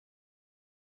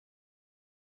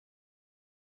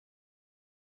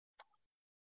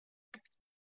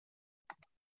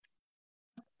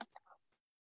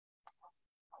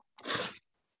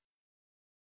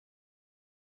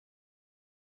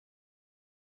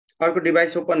अर्को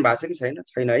device open भएको छ कि छैन?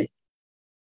 छैन है।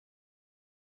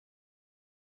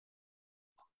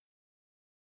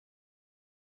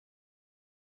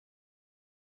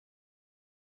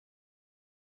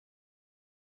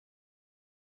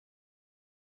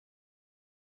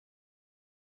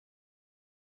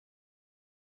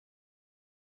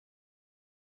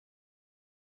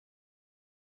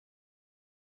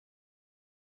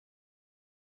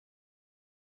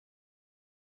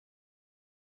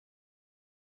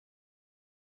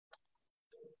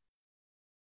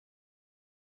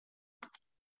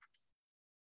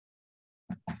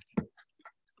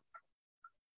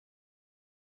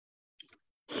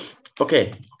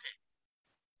 Okay.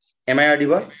 Am I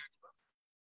audible?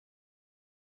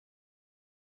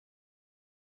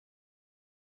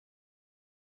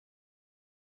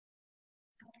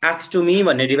 Ask to me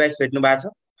भन्ने डिभाइस भेट्नु भएको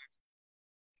छ?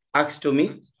 Ask to me.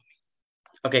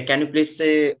 Okay, can you please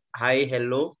say hi,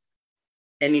 hello,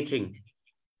 anything,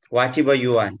 whatever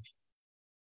you want.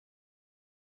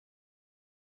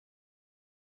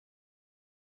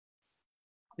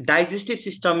 Digestive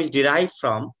system is derived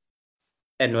from,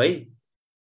 anyway,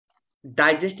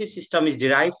 digestive system is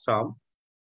derived from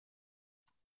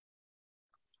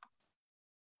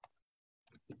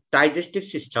digestive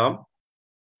system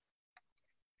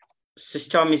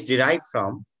is derived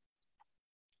from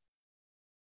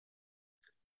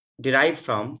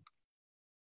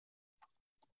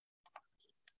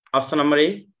option number A.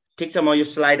 ठीक छ, म यो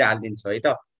slide हाल्दिन्छु है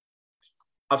त।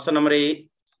 Option number A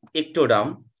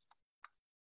ectoderm,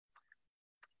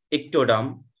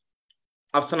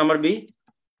 option number be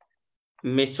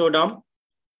mesoderm,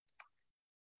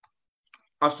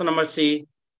 option number C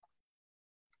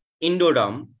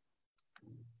endoderm,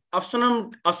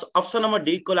 option number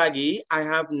D को लागि I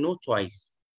have no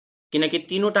choice, किनकि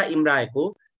तीनवटा इम्राएको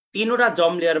तीनवटा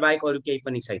जर्म लेयर बाहेक अरु केही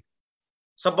पनि छैन।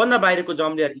 सबभन्दा बाहिरको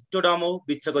जर्म लेयर इक्टोडर्म हो,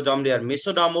 बिचको जर्म लेयर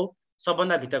मेसोडर्म हो,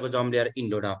 सबभन्दा भित्रको जर्म लेयर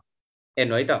इंडोडर्म।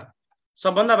 हेर्नु है त,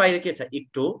 सबभन्दा बाहिर के छ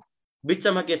इक्टो,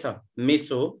 बिचमा के छ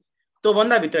मेसो, तो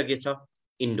भन्दा भित्र के छ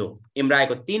इंडो।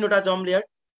 इम्राएको तीनवटा जर्म लेयर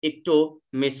इक्टो,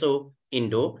 मेसो,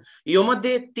 इंडो। यो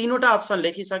मध्ये तीनवटा अप्सन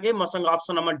लेखिसके, मसँग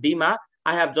अप्सन नम्बर डी मा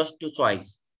I have just two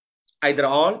choice, either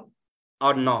all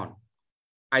और नॉन,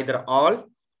 आइदर ऑल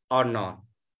और नॉन।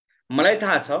 मलाई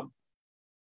थाहा छ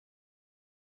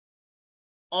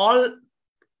ऑल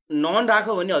नॉन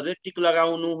राखो भने हजुर टिक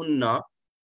लगाउनु हुन्न,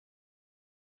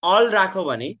 ऑल राखो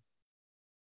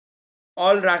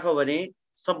भने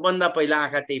सबभन्दा पहिला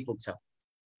आँखा त्यही पुग्छ,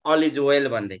 ऑल इज वेल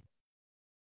भन्दै।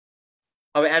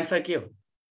 अब एन्सर के हो?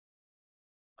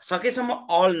 सकेसम्म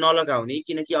ऑल नलगाउने,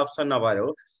 किनकि अप्सन नभएर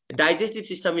हो। Digestive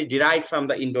system is derive from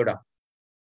the endoderm.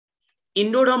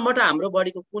 इंडोडर्मबाट हाम्रो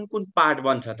बडीको कुन कुन पार्ट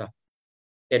बन्छ त?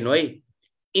 हेर्नु है,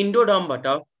 इंडोडर्मबाट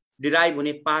डिराइभ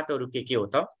हुने पार्टहरु के हो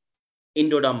त?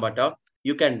 इंडोडर्मबाट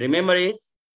यु क्यान रिमेम्बर इज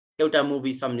एउटा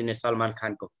मुभी सम्झिने सलमान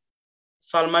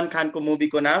खानको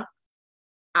मुभीको नाम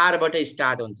आर बाट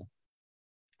स्टार्ट हुन्छ।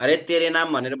 अरे तेरे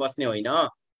नाम भनेर बस्ने होइन,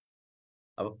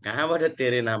 अब कहाँबाट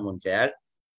तेरे नाम हुन्छ यार।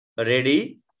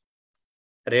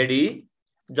 रेडी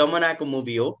जमुनाको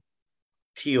मुभी हो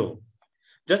थियो।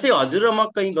 जस्तै हजुर र म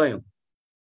कहीँ गयौं,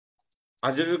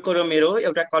 हजुरको र मेरो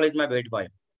एउटा कलेजमा भेट भयो,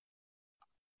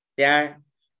 त्यहाँ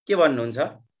के भन्नुहुन्छ,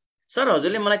 सर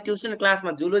हजुरले मलाई ट्युसन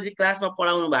क्लासमा जुलोजी क्लासमा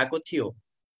पढाउनु भएको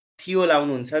थियो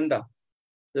लाउनुहुन्छ नि त,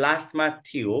 लास्टमा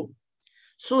थियो।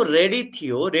 सो रेडी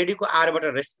थियो, रेडीको आर बाट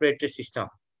रेस्पिरेटरी सिस्टम।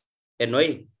 हेर्नु है,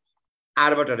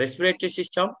 आर बाट रेस्पिरेटरी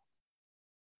सिस्टम,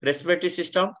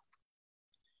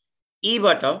 ई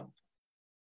बाट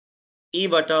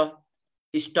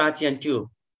स्टाचियन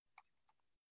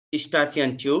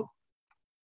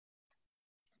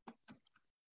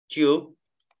ट्यूब,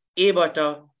 ए बाट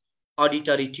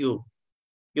ऑडिटरी ट्यूब,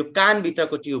 यो कान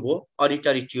भित्रको ट्यूब हो,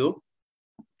 ऑडिटरी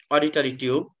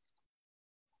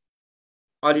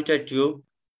ट्यूब।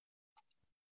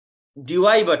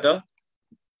 डीवाई बाट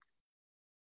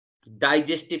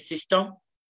digestive system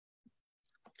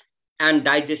and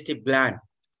digestive gland,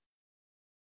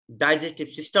 digestive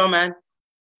system and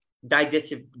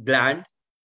digestive gland.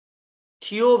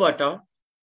 थियो बाट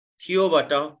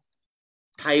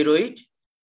थाइरोइड,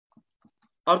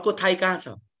 अर्को थाई कहाँ छ,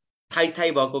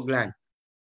 थाई भएको ग्लैंड,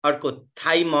 अर्को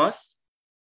थाइमस,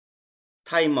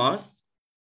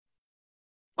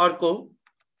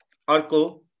 अर्को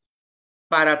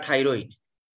पाराथाइरोइड,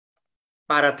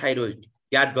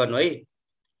 याद गर्नु है।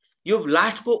 यो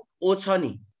लास्ट को ओ छ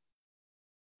नि,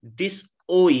 दिस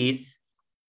ओ इज,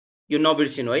 यो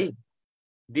नबिर्सिनु है,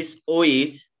 this oh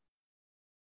is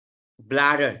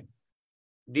bladder,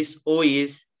 this oh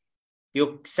is,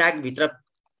 यो स्याक भित्र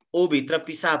ओ भित्र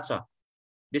पिसाब छ,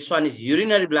 this one is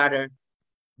urinary bladder,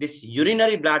 This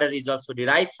urinary bladder is also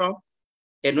derived from,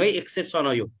 no exception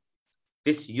हो यो.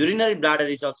 This urinary bladder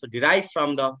is also derived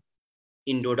from the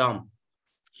endoderm.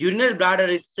 Urinary bladder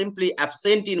is simply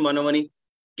absent in भन्नु भने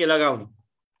के लगाउने?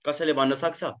 कसैले भन्न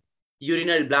सक्छ?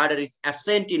 Urinary bladder is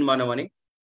absent in भन्नु भने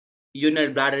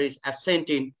urinary bladder is absent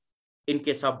in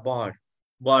case of bird.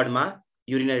 Bird मा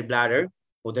urinary bladder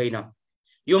हुँदैन.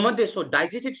 यो मध्ये so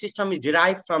digestive system is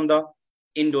derived from the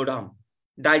endoderm.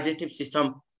 Digestive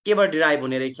system केबाट derive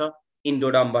हुने रहेछ?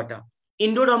 Endoderm बाट.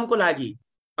 Endoderm को लागि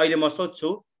अहिले म सोध्छु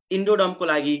endoderm को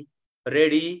लागि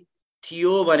रेडी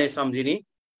थियो भने सम्झिने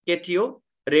के थियो?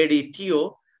 रेडी थियो.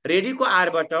 रेडी को आर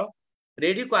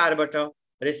बाट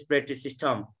respiratory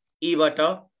system, E बाट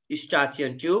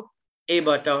eustachian tube, A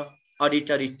बाट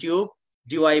auditory tube,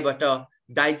 DY बाट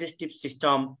digestive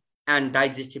system and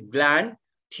digestive gland,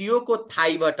 थियो को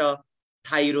थाई बाट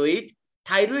thyroid.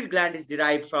 Thyroid gland is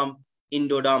derived from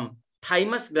endoderm.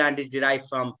 Thymus gland is derived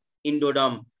from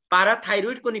endoderm.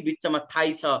 Parathyroid को नि बिचमा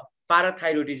थाई छ.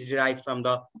 Parathyroid is derived from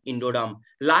the endoderm.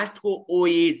 Last को O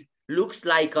is looks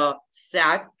like a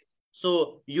sac.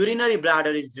 So urinary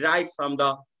bladder is derived from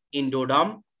the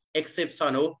endoderm.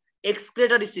 Exception हो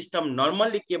excretory system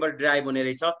normally केबाट derive हुने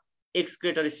रहेछ?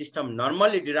 Excretory system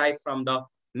normally derived from the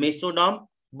mesoderm,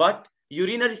 but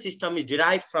urinary system is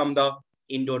derived from the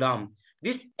endoderm.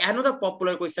 This another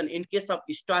popular question in case of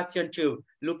eustachian tube.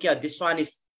 Look here, this one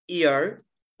is ear.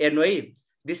 Anyway,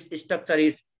 this structure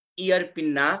is ear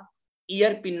pinna.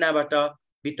 Ear pinna बाट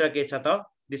भित्र के छ त?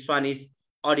 This one is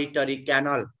auditory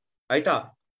canal. है त?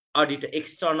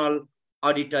 External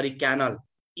auditory canal.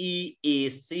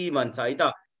 EAC भन्छ है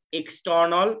त?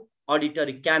 External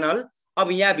auditory canal.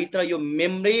 अब यहाँ भित्र यो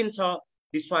membrane छ.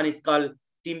 This one is called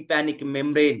tympanic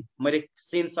membrane. मैले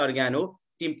सेन्स अर्गान हो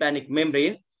tympanic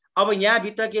membrane. अब यहाँ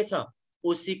भित्र के छ?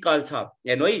 ओसिकल छ.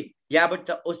 हेर्नु है, यहाँबाट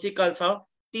ओसिकल छ.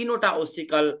 तीनवटा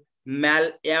ओसिकल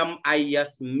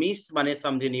MIS मिस भने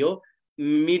सम्झिने हो.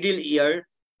 मिडल इयर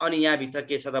अनि यहाँ भित्र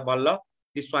के छ त बल्ल?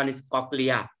 This one is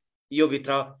कक्लिया. यो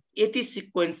भित्र यति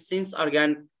सिक्वेन्स सिन्स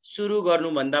अर्गान सुरु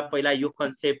गर्नु भन्दा पहिला यो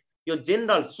कन्सेप्ट, यो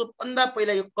जेनरल सबभन्दा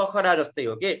पहिला यो कखरा जस्तै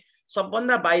हो के.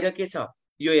 सबभन्दा बाहिर के छ?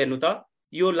 यो हेर्नु त,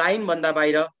 यो लाइन भन्दा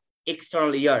बाहिर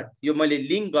एक्सटर्नल इयर. यो मैले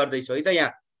लिंक गर्दै छु है त.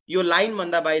 यहाँ यो लाइन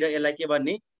भन्दा बाहिर यसलाई के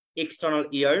भन्ने? External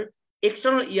year.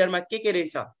 एक्सटर्नल इयरमा के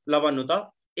रहेछ ल भन्नु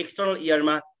त? एक्सटर्नल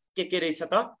इयरमा के रहेछ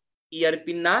त? Year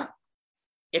pinna.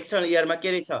 एक्सटर्नल इयरमा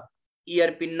के रहेछ?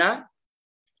 Year pinna.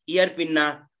 Year pinna.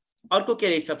 अर्को के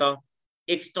रहेछ त?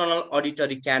 External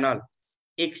auditory canal.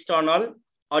 External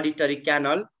auditory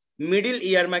canal. Middle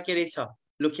इयरमा के रहेछ?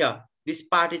 Look here, this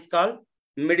part is called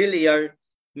middle year.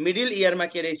 Middle इयरमा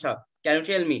के रहेछ? Can you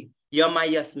tell me?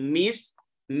 MIS miss,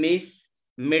 miss,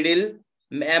 middle,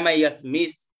 MIS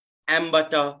miss, M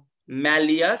बाट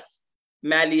मैलियस,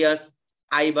 मैलियस,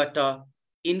 I बाट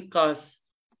incus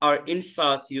or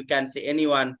insus, you can say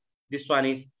anyone. This one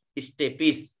is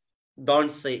stapes.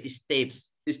 Don't say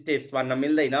steps. Steps भन्न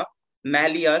मिल्दैन.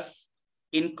 Malleus,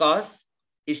 incus,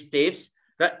 stapes.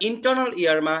 र internal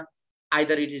ear मा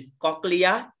either it is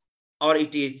cochlea or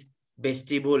it is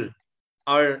vestibule,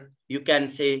 or you can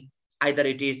say either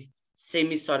it is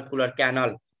semicircular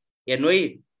canal. हेर्नु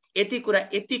है, यति कुरा,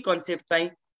 यति concept चाहिँ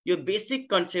यो बेसिक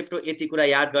कन्सेप्ट हो. यति कुरा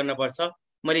याद गर्न पर्छ.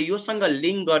 मैले योसँग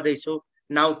लिंक गर्दै छु.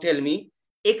 Now tell me,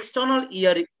 external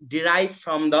ear derived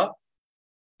from the,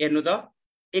 हेर्नु त,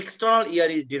 external ear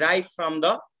is derived from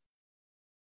the,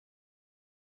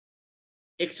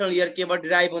 external ear केबाट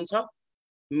derive हुन्छ?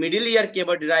 मिडल इयर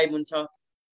केबाट derive हुन्छ?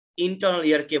 इंटरनल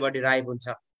इयर केबाट derive हुन्छ?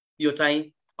 यो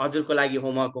चाहिँ हजुरको लागि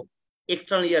होमवर्क हो.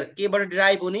 एक्सटर्नल इयर केबाट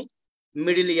derive हुने?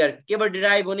 मिडल इयर केबाट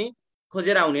derive हुने?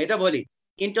 खोजेर आउने है त भोलि.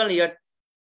 इंटरनल इयर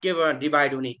केबाट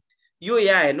डिवाइड हुने? यो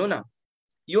यहाँ हेर्नु न,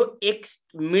 यो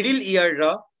मिडल इयर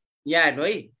र यहाँ हेर्नु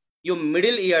है, यो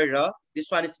मिडल इयर र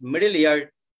this one is middle year.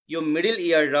 यो मिडल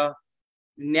इयर र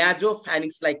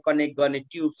न्याजोफेरिंक्सलाई कनेक्ट गर्ने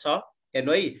ट्युब छ.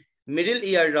 हेर्नु है, मिडल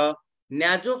इयर र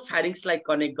न्याजोफेरिंक्सलाई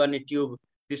कनेक्ट गर्ने tube.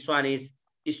 This one is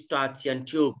eustachian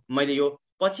tube. मैले यो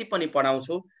पछि पनि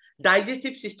पढाउँछु.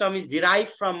 Digestive system is derive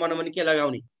from भन्नु भने के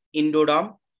लगाउने?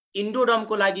 इन्डोडर्म. इन्डोडर्म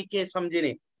को लागि के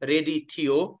सम्झिने? रेडी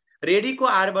थियो. रेडी को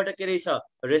आर बाट के रहेछ?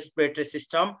 Respiratory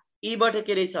system. ई बाट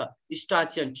के रहेछ?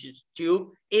 eustachian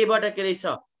tube. ए बाट के रहेछ?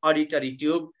 Auditory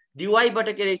tube. डीवाई बाट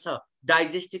के रहेछ?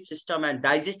 Digestive system and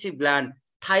digestive gland.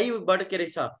 Thai बाट के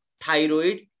रहेछ?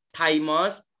 Thyroid,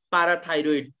 thymus,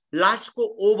 पाराथाइरोइड. लास्ट को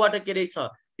ओ बाट के रहेछ?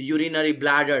 Urinary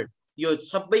bladder. यो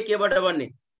सबै केबाट बन्ने?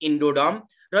 इन्डोडर्म.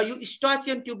 र यो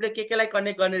eustachian ट्युबले केलाई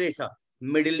कनेक्ट गर्ने रहेछ?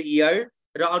 Middle year.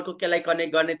 र अर्को केलाई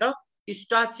कनेक्ट गर्ने त?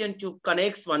 eustachian ट्युब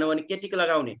कनेक्ट्स भन्नु भने केटीको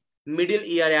लगाउने? Middle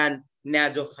year and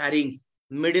न्याजोफेरिंक्स.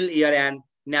 Middle year and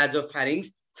न्याजोफेरिंक्स.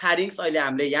 Pharynx अहिले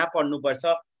हामीले यहाँ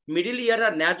पढ्नुपर्छ मिडल इयर र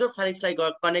न्याजो फ्यारिङ्सलाई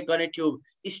कनेक्ट गर्ने ट्युब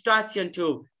स्टाचियन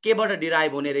ट्युब केबाट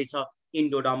डिराइभ हुने रहेछ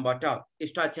इन्डोडमबाट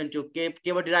स्टाचियन ट्युब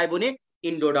केबाट डिराइभ हुने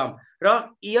इन्डोडम र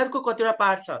इयरको कतिवटा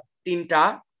पार्ट छ तीनटा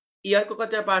इयरको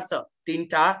कतिवटा पार्ट छ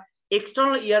तीनटा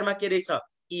एक्सटर्नल इयरमा के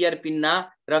रहेछ इयर पिन्ना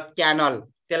र क्यानल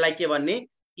त्यसलाई के भन्ने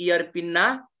year pinna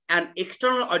and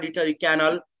external auditory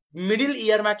canal middle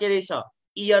इयरमा के रहेछ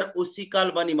इयर ओसिकल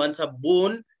पनि भन्छ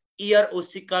बोन इयर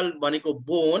ओसिकल भनेको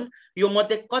बोन यो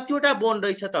मध्ये कतिवटा बोन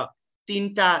रहेछ त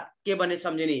तीनटा के भने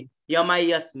सम्झिने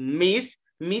एमआइएस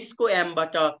मिसको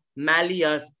एमबाट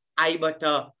म्यालियस आईबाट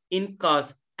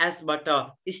इन्कस एसबाट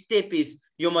स्टेपिस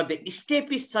यो मध्ये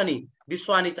स्टेपिस छ नि this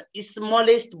one is the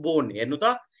smallest bone हेर्नु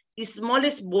त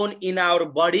smallest bone in our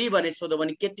body भने सोध्यो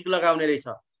भने के टिक लगाउने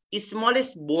रहेछ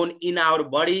smallest bone in our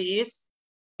body is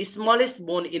smallest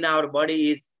bone in our body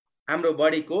is हाम्रो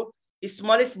बडीको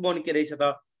स्मलेस्ट बोन के रहेछ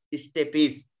त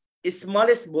stapes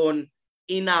smallest bone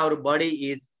in our body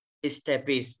is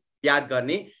stapes याद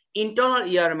गर्ने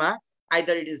इंटरनल इयरमा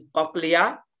आइदर इट इज कक्लिया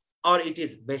और इट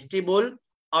इज वेस्टिबुल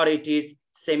और it is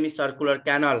semi circular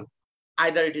canal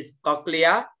either it is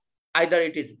कक्लिया either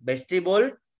it is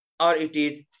vestibule और it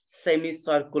is semi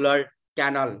circular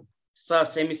canal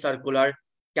semi circular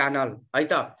canal है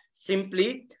त simply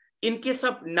in case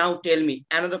of now tell me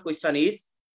another question is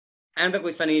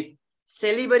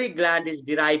salivary gland is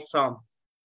derived from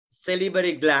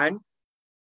salivary gland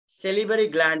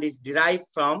is derived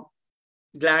from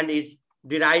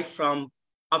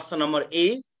option number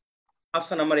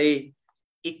A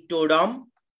ectoderm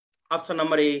option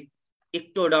number A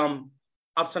ectoderm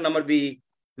option number B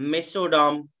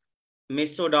mesoderm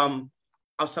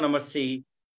option number C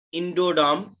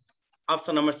endoderm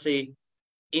option number C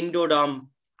endoderm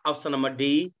option number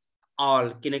D all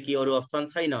किनकि अरु option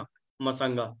छैन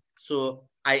मसँग so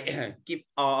I keep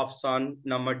option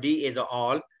number D as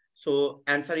all so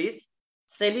answer is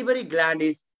salivary gland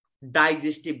is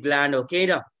digestive gland okay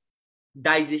र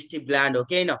digestive gland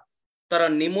okay न तर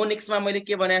mnemonics मा मैले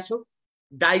के भनेको छु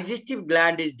digestive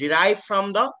gland is derived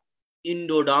from the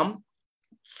endoderm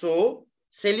so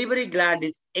salivary gland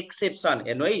is exception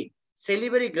हेर्नु है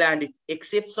salivary gland is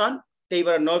exception त्यही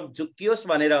भएर नझुकियोस्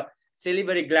भनेर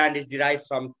salivary gland is derived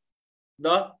from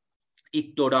the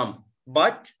ectoderm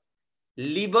but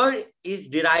liver is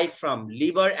derived from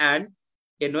liver and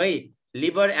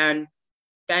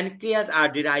pancreas are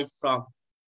derived from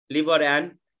liver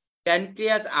and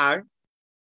pancreas are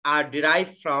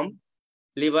derived from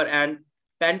liver and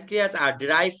pancreas are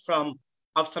derived from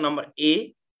option number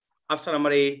A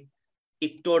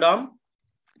ectoderm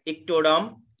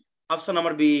option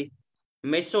number B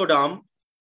mesoderm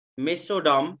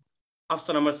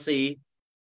option number C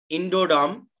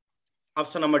endoderm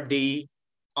option number D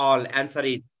all answer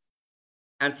is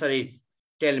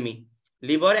tell me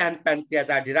liver and pancreas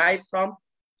are derived from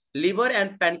liver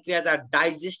and pancreas are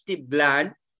digestive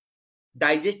gland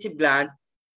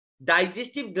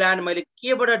मैले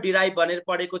केबाट derive भनेर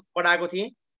पढाएको थिए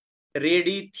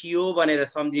ready थियो भनेर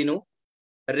सम्झिनु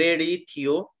ready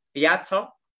थियो याद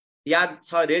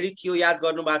छ रेडी थियो याद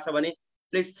गर्नु भएको छ भने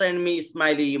please send me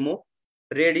smiley emo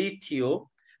ready थियो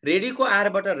रेडी को आर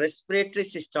बाट रेस्पिरेटरी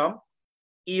सिस्टम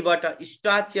ई बाट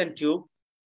स्टाचियन ट्यूब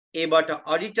ए बाट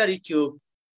ऑडिटरी ट्यूब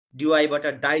डीआई बाट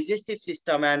digestive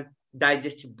system and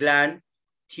digestive gland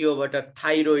थियो बाट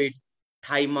thyroid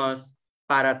thymus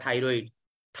पाराथाइरोइड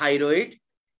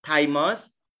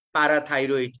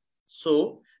so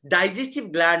digestive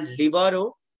gland liver हो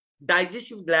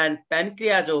डाइजेस्टिव ग्लैंड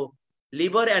पैनक्रियाज हो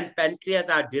liver and pancreas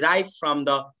are derived from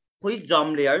the which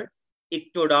germ layer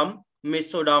ectoderm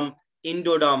mesoderm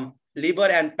endoderm liver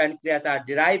and pancreas are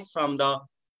derived from the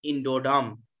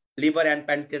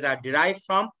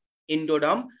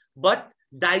endoderm but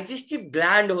digestive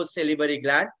gland ho salivary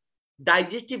gland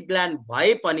digestive gland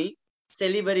bhaye pani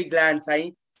salivary gland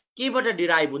चाहिँ केबाट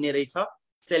derive हुने रहेछ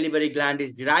salivary gland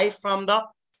is derived from the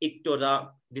ectoderm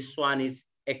this one is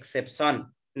exception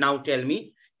now tell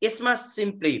me यसमा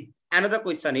simply another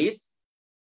question is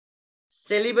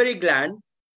salivary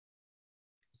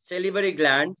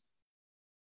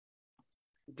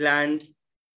gland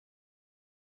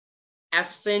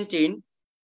absent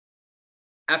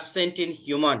in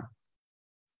human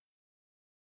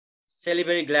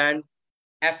salivary gland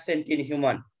absent in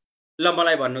human ल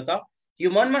मलाई भन्नु त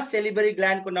human मा salivary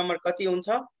gland को number कति हुन्छ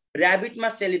rabbit मा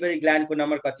salivary gland को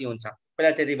नम्बर कति हुन्छ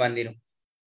पहिला त्यति भन्दिनु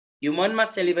ह्युमन मा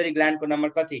salivary gland को नम्बर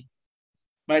कति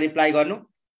मैं रिप्लाई गर्नु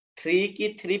 3 की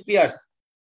 3 पेयर्स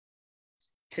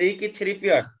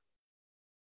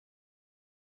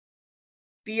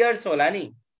पेयर्स होला नि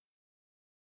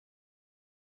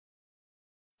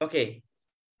okay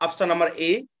option number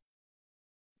A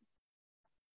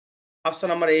Option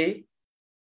number A,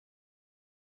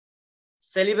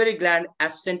 salivary gland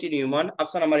absent in human.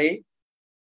 Option number A,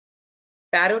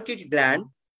 parotid gland.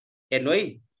 हेर्नु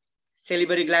है,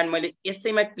 सेलिभरी ग्ल्यान्ड मैले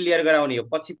यसैमा क्लियर गराउने हो,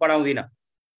 पछि पढाउँदिन।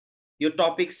 यो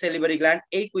टपिक सेलिभरी ग्ल्यान्ड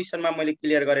यही क्वेशनमा मैले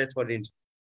क्लियर गरेर छोडिदिन्छु।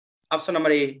 Option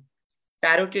number A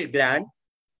प्यारोटिड gland,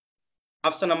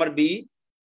 option number be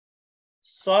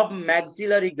sub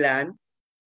maxillary gland,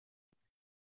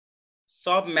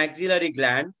 sub maxillary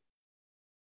gland,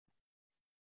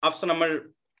 option number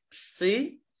C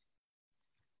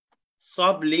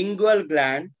sublingual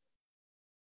gland,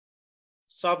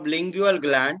 sublingual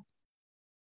gland,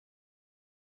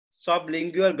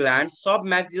 sublingual gland,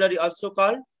 submaxillary also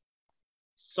called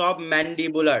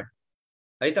submandibular,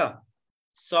 है त,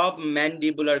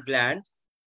 submandibular gland.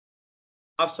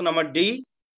 Option number D,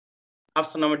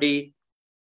 option number D,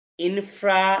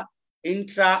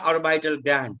 intraorbital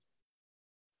gland,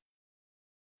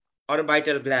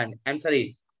 orbital gland. Answer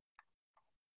is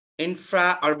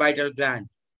infraorbital gland.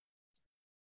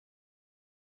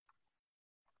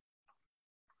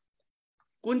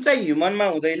 कुन चाहिँ ह्युमनमा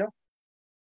हुँदैन?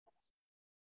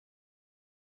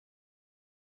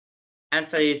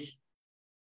 Answer is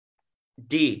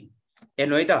D.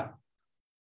 हेर्नु है त,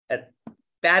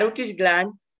 parotid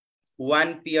gland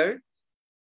one pair,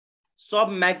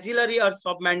 submaxillary or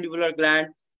submandibular gland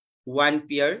one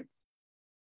pair,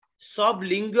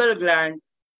 sublingual gland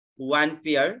one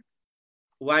pair,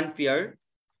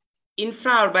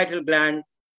 infraorbital gland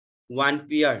one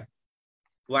pair.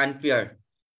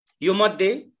 यो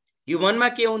मध्ये ह्युमनमा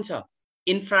के हुन्छ?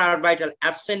 इन्फ्राअर्बिटल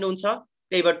एब्सेन्ट हुन्छ,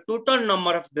 त्यही भएर total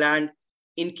number of gland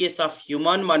in case of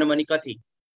human भन्नु भने कति?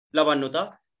 ल भन्नु त,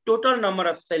 total number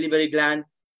of सेलिभरी gland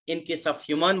in case of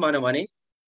human भन्नु भने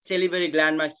सेलिभरी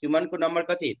ग्ल्यान्डमा ह्युमनको नम्बर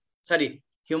कति? Sorry,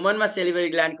 ह्युमनमा सेलिभरी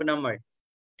ग्ल्यान्डको number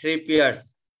 3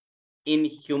 pairs in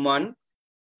human.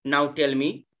 Now tell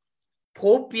me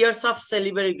 4 pairs of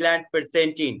सेलिभरी gland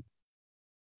present in,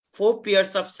 4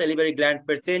 pairs of सेलिभरी gland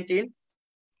present in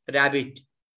rabbit.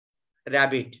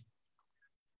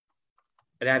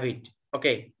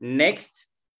 Okay, next.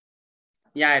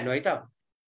 यहाँ हेर्नु है त,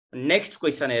 नेक्स्ट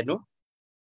क्वेशन हेर्नु.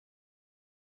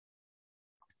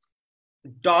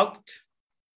 duct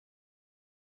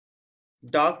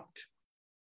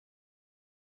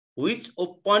which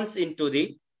opens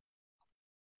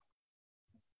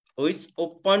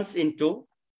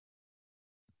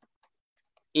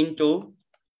into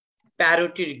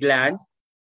parotid gland,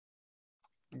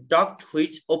 duct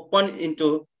which open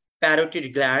into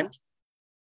parotid gland.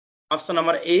 Option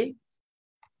number A,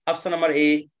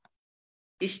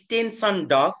 extension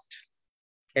duct.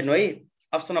 Anyway,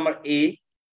 option number A,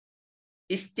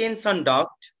 extension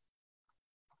duct.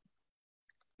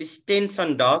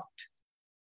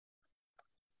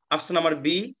 Option number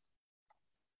B,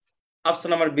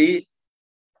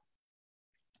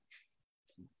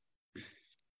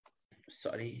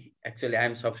 sorry, actually I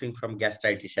am suffering from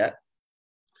gastritis here.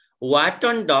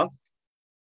 Wharton duct.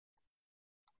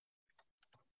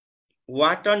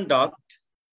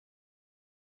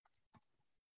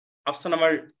 Option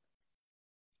number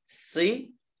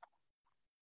C,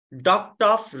 duct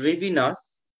of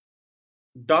Rabinus.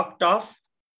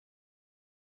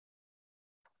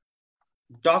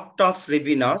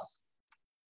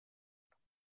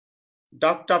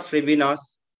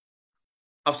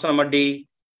 Option number D,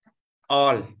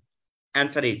 all.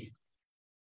 Answer is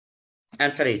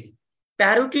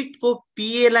प्यारोटिड को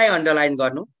PA लाई underline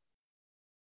गर्नु,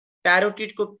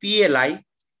 प्यारोटिड को PA लाई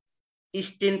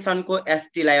extension को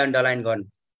ST लाई underline गर्नु.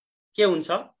 के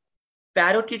हुन्छ?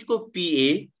 प्यारोटिड को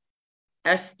पीए,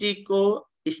 एसटी को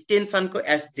एक्सटेन्सन को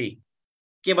एसटी.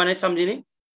 के भने सम्झिने?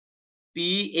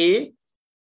 PA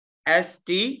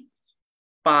ST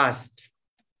past,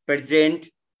 present,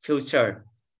 future.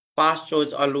 Past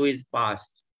shows always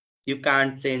past. You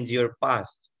can't change your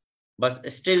past.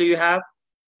 But still you have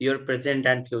your present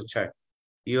and future.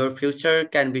 Your future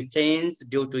can be changed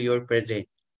due to your present.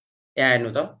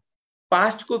 हेर्नु त,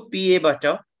 past को PA बाट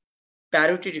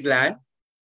parotid gland,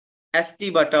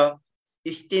 ST बाट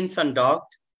extension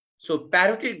duct. So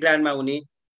parotid gland मा हुने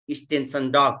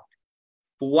extension duct.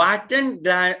 Wharton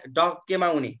duct केमा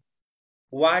हुने?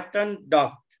 Wharton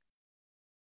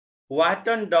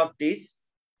duct is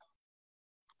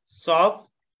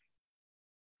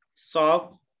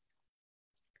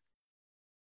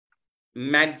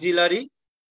maxillary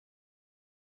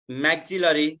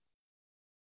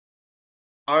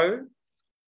or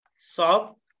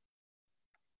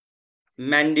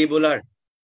submandibular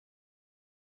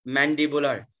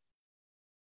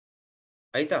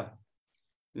है त.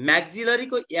 maxillary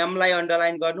को m लाई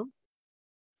अंडरलाइन गर्नु,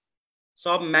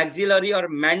 सब maxillary or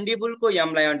mandible को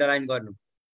m लाई underline गर्नु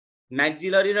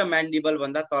maxillary र mandible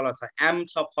भन्दा तल छ m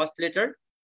छ फर्स्ट लेटर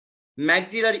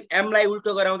maxillary m लाई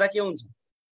उल्टो गराउँदा के हुन्छ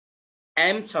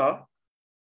m छ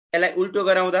यसलाई उल्टो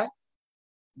गराउँदा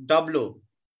w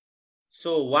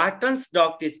so Wharton's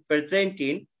duct is present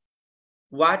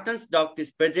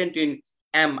in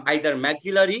m either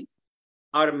maxillary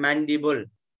or mandible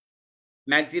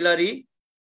maxillary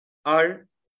or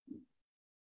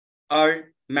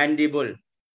mandible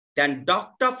then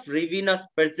duct of Rabinus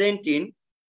present in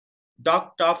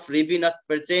RIBINUS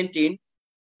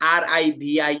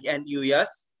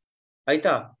है त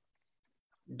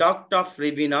duct of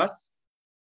Rabinus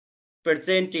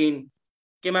present in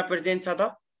केमा प्रेजेन्ट छ त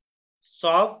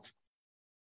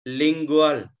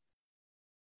sublingual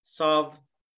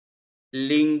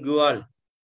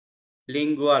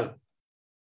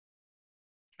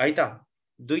है त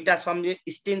दुईटा सम्झे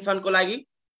एक्सटेन्सन को लागि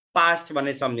पास्ट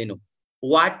भने सम्झिनु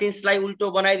वाटिन्स लाई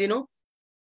उल्टो बनाइदिनु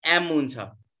एम हुन्छ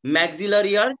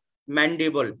मैक्सिलरी और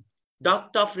मैंडिबल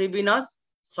डक्ट अफ रेबिनस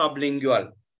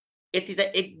सबलिंगुअल यति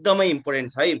चाहिँ एकदमै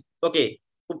इम्पोर्टेन्ट छ है okay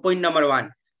point number 1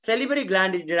 सेलिभरी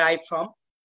gland is derive from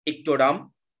ectoderm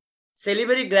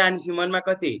सेलिभरी gland human मा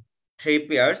कति 3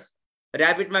 पेयर्स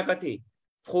रैबिट मा कति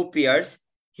 4 पेयर्स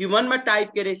ह्युमन मा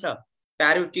टाइप के रहेछ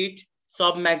parotid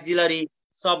submaxillary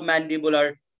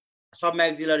submandibular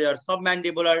or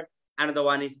submandibular another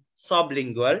one is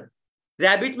sublingual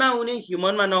rabbit मा हुने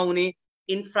human मा नहुने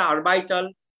infraorbital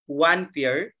 1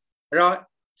 pair र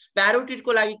parotid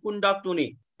को लागि कुन डक्ट हुने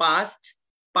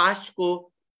past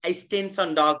को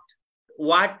extension duct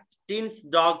Watkins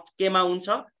duct केमा हुन्छ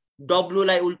w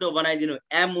लाई उल्टो बनाइदिनु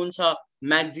m हुन्छ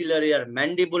maxillary or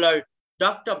mandibular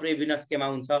duct of Rabinus केमा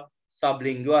हुन्छ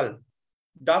sublingual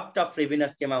duct of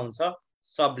Rabinus केमा हुन्छ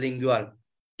sublingual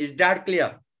Is that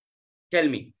clear? Tell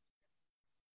me.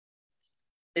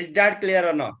 Is that clear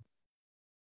or not?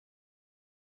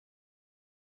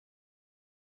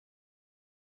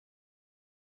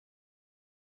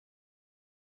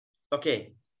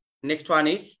 Okay. Next one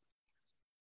is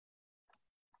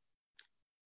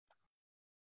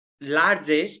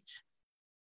largest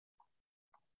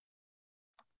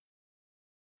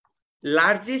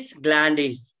gland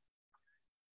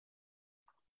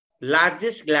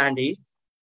is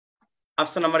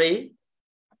option number A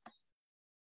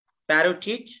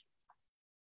parotid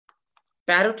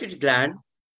gland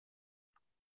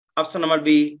option number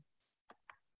B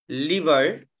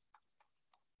liver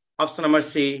option number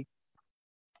C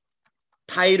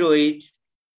thyroid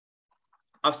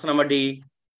option number D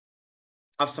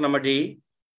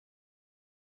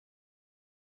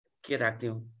के राख्ने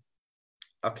हो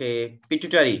okay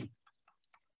pituitary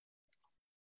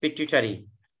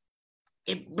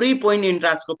every point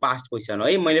entrance को past question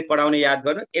है मैले पढाउने याद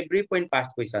गर्नु every point past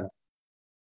question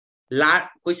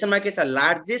question मा के छ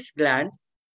largest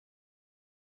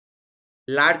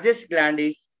gland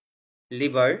is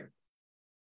liver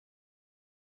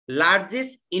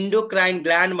largest endocrine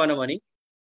gland भनौं भने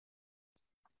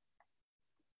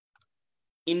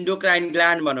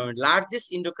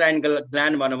लार्जेस्ट इन्डोक्राइन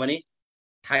ग्ल्यान्ड भनौं भने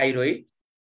थाइरोइड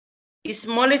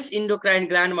स्मलेस्ट इन्डोक्राइन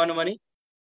ग्ल्यान्ड भनौं भने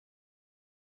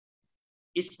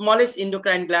स्मलेस्ट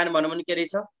इन्डोक्राइन ग्ल्यान्ड भनौं भने के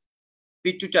रहेछ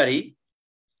पिट्युटरी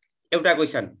एउटा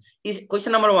question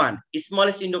number 1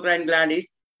 smallest endocrine gland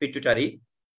is pituitary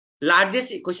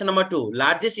largest question number 2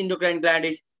 largest endocrine gland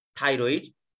is thyroid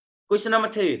question number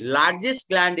 3 largest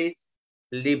gland is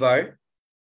liver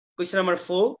question number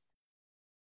 4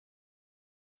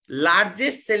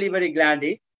 largest सेलिभरी gland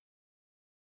is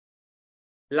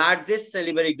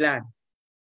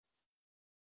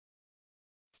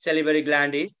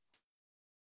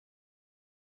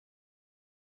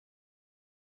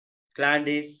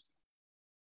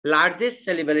largest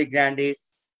salivary gland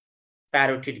is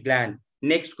parotid gland.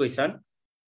 Next question.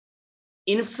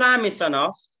 Inflammation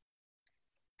of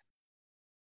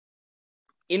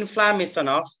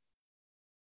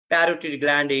parotid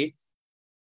gland is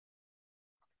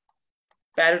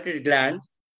parotid gland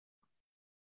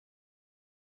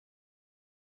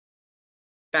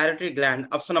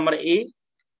option number A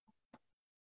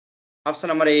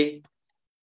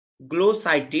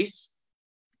glossitis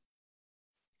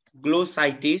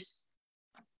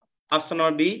option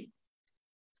number B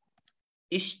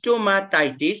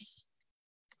stomatitis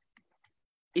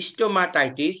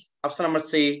option number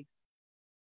C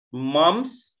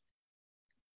mumps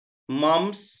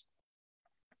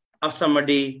option number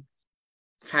D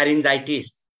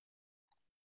pharyngitis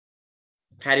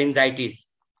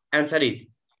answer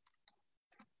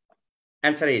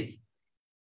is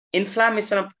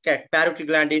inflammation of parotid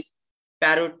gland is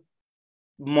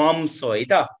mumps हो है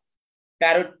त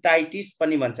प्यारोटाइटिस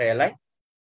पनि भन्छ यसलाई,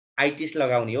 itis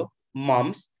लगाउने हो,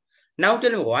 mums. Now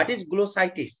tell me what is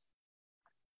glossitis?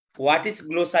 What is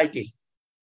glossitis?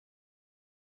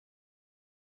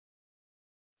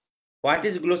 What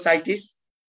is glossitis?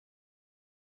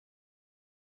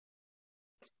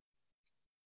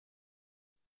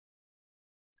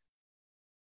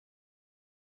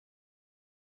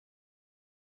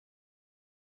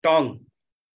 Tongue.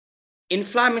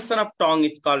 Inflammation of tongue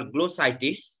is called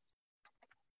glossitis.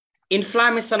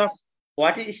 Inflammation of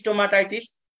what is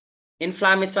stomatitis?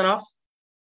 Inflammation of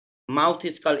mouth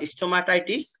is called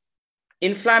stomatitis.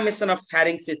 Inflammation of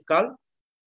pharynx is called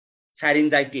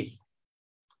pharyngitis.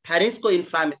 Pharynx को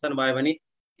inflammation भयो भने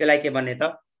त्यसलाई के भन्ने त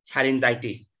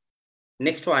pharyngitis.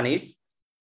 Next one is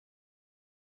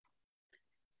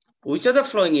which of the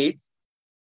following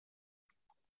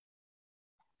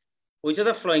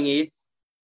is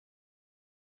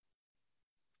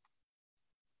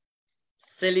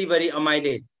salivary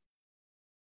amylase?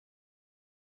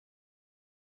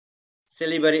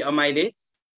 Salivary amylase.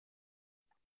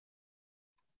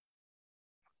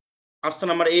 Option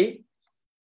number A,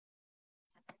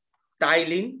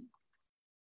 ptyalin.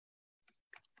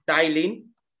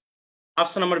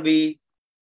 Option number B,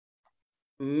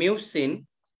 mucin.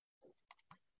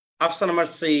 Option number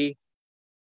C,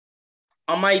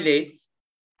 amylase.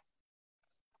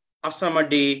 Option number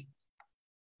D,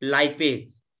 lipase.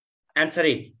 Answer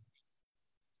is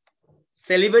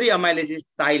salivary amylase is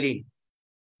ptyalin.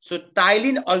 So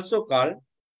ptyalin also called,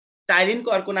 ptyalin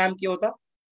को अर्को नाम के होता?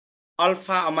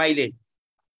 Alpha amylase.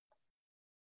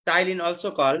 Ptyalin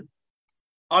also called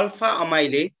alpha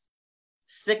amylase,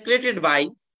 secreted by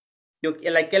यो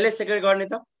यसलाई केले secret गर्ने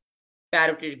त?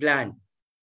 Parotid gland.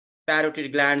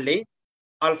 Parotid gland ले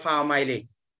alpha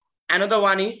amylase. Another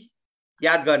one is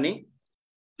याद गर्ने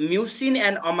mucin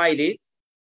and amylase.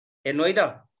 हेर्नु है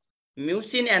त,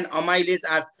 mucin and amylase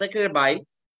are secreted by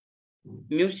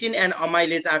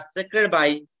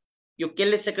यो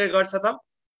केले सेक्रेट गर्छ त?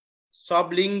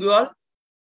 Sublingual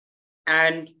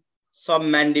and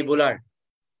submandibular.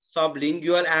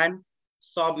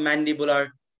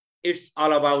 It's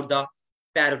all about the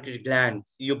parotid gland.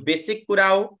 यो बेसिक कुरा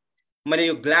हो. मैले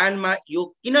यो ग्ल्यान्ड मा यो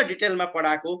किन डिटेल मा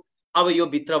पढाएको, अब यो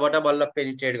भित्रबाट बल्ल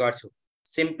पेनिट्रेट गर्छु.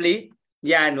 सिम्पली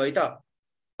यहाँ हेर्नु है त.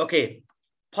 Okay,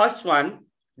 first one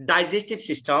digestive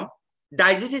system.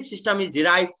 Digestive system is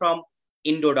derived from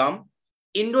इन्डोडम.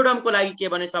 इन्डोडम को लागि के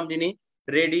भने सम्झिने?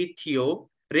 रेडी थियो.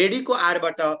 रेडी को आर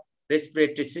बाट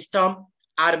रेस्पिरेटरी सिस्टम,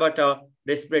 आर बाट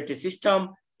रेस्पिरेटरी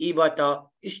सिस्टम, ई बाट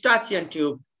स्टाचियन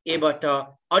ट्यूब, ए बाट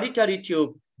ऑडिटरी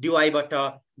ट्यूब, डीवाई बाट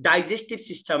digestive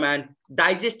system and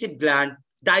digestive gland.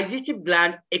 Digestive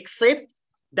gland accept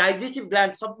digestive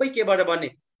gland सबै केबाट बन्ने?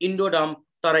 इन्डोडम.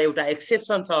 तर एउटा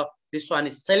एक्सेप्सन छ, this one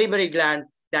is सेलिभरी gland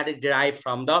that is derived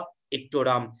from the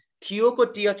इक्टोडम. थियो को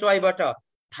टीएचवाई बाट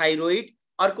थाइरोइड,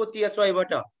 अर्को टीएचवाई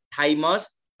बाट थाइमस,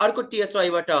 अर्को टीएचवाई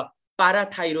बाट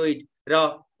पाराथाइरोइड र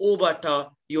ओ बाट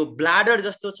यो ब्लाडर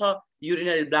जस्तो छ,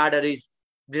 urinary bladder is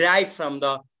derived from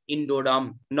the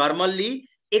इन्डोडम. Normally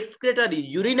excretory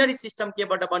urinary system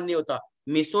केबाट बन्ने हो त?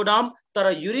 मेसोडम.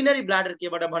 तर यूरिनरी ब्लाडर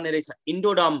केबाट बन्ने रहेछ?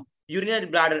 इन्डोडम. यूरिनरी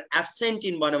ब्लाडर एब्सेन्ट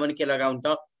इन भन्यो भने के लगाउनु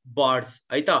त? बर्ड्स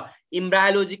है त.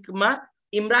 इम्ब्रायोलोजिकमा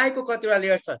इम्ब्रायोको कतिवटा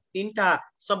लेयर छ? तीनटा.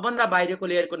 सबभन्दा बाहिरको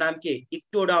लेयरको नाम के?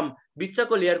 इक्टोडम.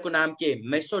 बिचको लेयरको नाम के?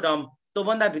 मेसोडम.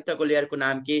 त्योभन्दा भित्रको लेयरको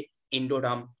नाम के?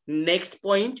 इन्डोडम. नेक्स्ट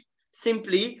पोइन्ट,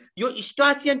 सिम्पली यो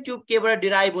स्टाचियन ट्यूब केबाट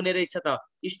डिराइभ हुने रहेछ त?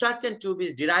 स्टाचियन tube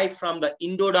is derive from the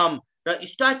इन्डोडम. र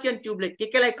स्टाचियन ट्यूबले के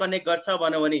केलाई कनेक्ट गर्छ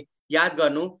भन्यो भने याद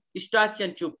गर्नु,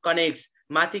 स्टाचियन ट्यूब कनेक्ट्स.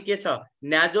 माथि के छ?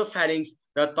 नाजोफेरिंक्स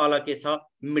र तल के छ?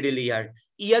 Middle year.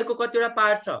 इयर को कतिवटा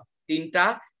पार्ट छ? तीनटा.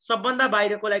 सबभन्दा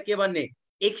बाहिरकोलाई के भन्ने?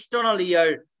 External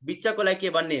year. बिचकोलाई के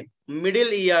भन्ने?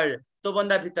 Middle year.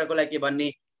 त्योभन्दा भित्रकोलाई के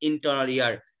भन्ने? Internal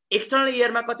year. एक्सटर्नल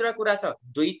इयर में कतिवटा कुरा छ?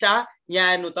 दुईटा. यहाँ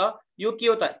हेर्नु त, यो के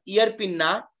हो त? Year pinna.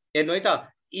 हेर्नु है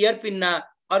त, इयर पिन्ना.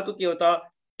 अर्को के हो त?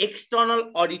 External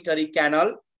auditory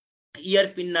canal. Year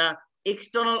pinna,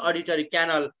 external auditory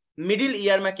canal. Middle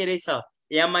year में के रहेछ?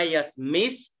 MIS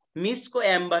miss. मिस को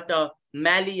एम बाट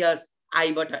मैलियस,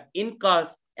 आई बाट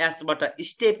इनकस, एस बाट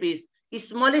स्टेपिस.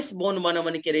 स्मलेस्ट बोन भन्यो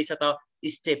भने के रहेछ त?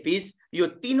 स्टेपिस. यो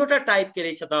तीनवटा टाइप के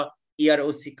रहेछ त? Year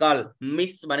ossicle.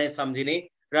 मिस भने सम्झिने.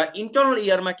 र इंटरनल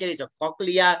इयर में के रहेछ?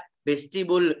 कक्लिया,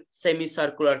 vestibule, semi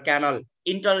circular canal.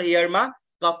 Internal year में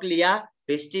कक्लिया,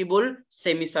 वेस्टिबुल,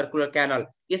 सेमी सर्कुलर कैनल.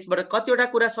 यसबाट कतिवटा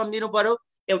कुरा सम्झिनु पर्यो?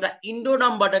 एउटा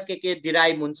इन्डोडमबाट के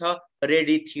डिराइभ हुन्छ?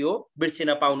 रेडी थियो,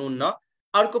 बिर्सिन पाउनुहुन्न.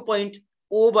 अर्को पोइन्ट,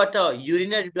 ओ बाट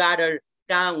यूरिनरी ब्लाडर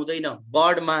कहाँ हुँदैन?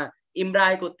 बर्डमा.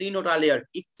 इम्ब्रायोको तीनवटा लेयर,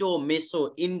 इक्टो,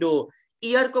 मेसो, इन्डो.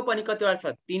 इयर को पनि कतिवटा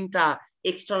छ? तीनटा.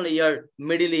 External year,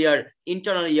 middle year,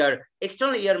 internal year.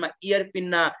 External इयरमा year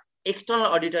pinna, external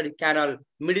auditory canal,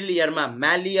 middle इयरमा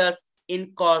म्यालियस,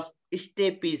 इन्कस,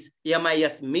 स्टेपिस,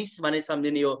 एमआइएस मिस भने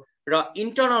सम्झिने हो। र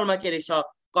इन्टर्नलमा के रहेछ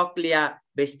कक्लिया,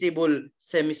 भेस्टिबुल,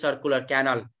 semi circular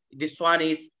canal. This one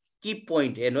is Ki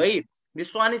point हेर्नु है।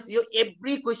 दिस वान इज यो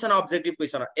every question objective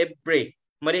question every.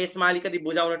 मैले यसमा अलिकति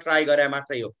बुझाउन ट्राई गरे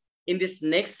मात्रै हो। In this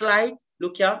next slide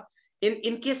look here,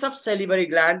 in case of salivary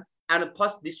gland, and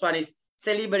first this one is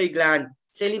salivary gland,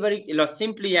 salivary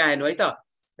simply यहाँ हेर्नु है त,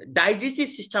 डाइजेस्टिभ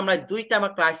सिस्टमलाई दुईटामा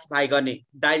क्लासिफाई गर्ने।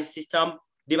 Digestive system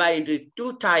divide into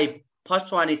two type.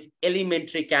 First one is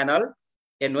elementary canal,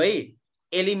 हेर्नु है,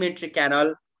 elementary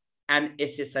canal and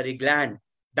accessory gland.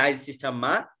 Digestive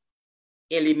सिस्टममा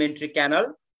elementary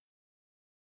canal,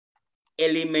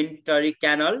 elementary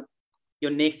canal, यो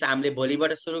नेक्स्ट हामीले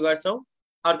भोलिबाट सुरु गर्छौं।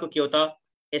 अर्को के हो त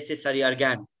एसेसरी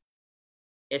अर्ग्यान,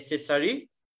 एसेसरी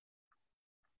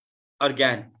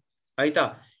अर्ग्यान है त।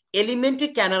 एलिमेन्ट्री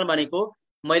क्यानल भनेको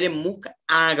मैले मुख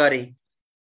आ गरे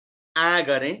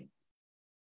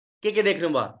के देख्नु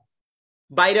भयो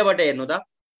बाहिरबाट हेर्नु त,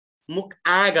 मुख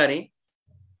आ गरे।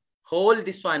 Whole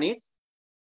this one is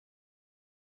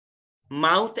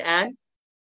mouth and,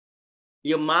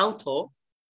 यो माउथ हो,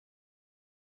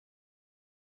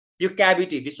 यो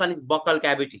cavity, this one is buccal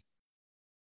cavity,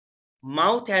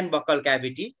 mouth and buccal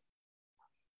cavity.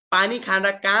 पानी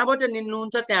खाँदा कहाँबाट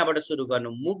निल्नुहुन्छ त्यहाँबाट सुरु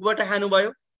गर्नु, मुखबाट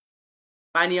खानुभयो,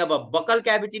 पानी अब बकल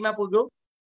क्याभिटीमा पुग्यो,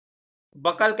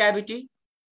 बकल क्याभिटी।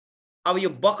 अब यो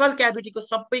बकल क्याभिटीको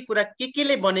सबै कुरा के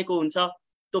ले बनेको हुन्छ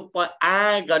त्यो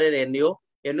आ गरेर हेर्ने हो।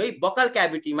 हेर्नु है, बकल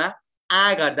क्याभिटीमा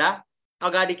आ गर्दा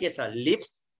अगाडि के छ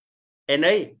लिप्स, हेर्नु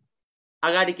है,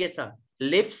 अगाडि के छ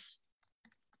लिप्स,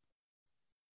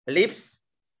 लिप्स,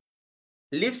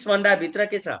 लिप्स भन्दा भित्र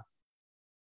के छ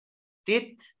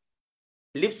टिथ,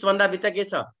 लिप्स भन्दा भित्र के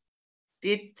छ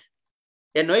टिथ।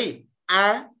 हेर्नु है,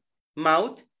 आ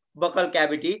माउथ बकल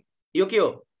क्याभिटी, यो के हो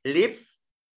लिप्स,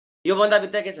 यो भन्दा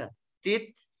भित्र के छ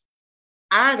टिथ।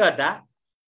 आ गर्दा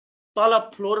तल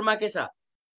फ्लोरमा के छ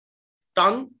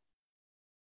टङ,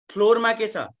 फ्लोरमा के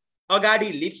छ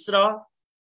अगाडि लिप्स र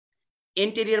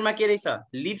इन्टेरियरमा के रहेछ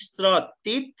लिप्स र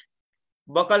टिथ,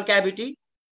 बकल क्याभिटी।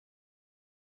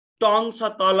 टङ छ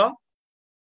तल,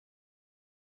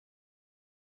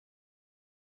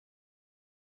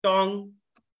 टङ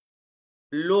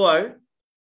लोअर,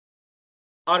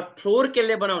 और फ्लोर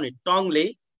केले बनाउने टङले।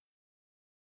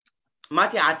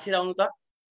 माथि हात छिराउनु त,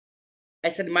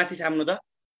 यसरी माथि छाम्नु त,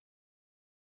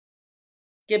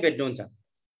 के भेट्नुहुन्छ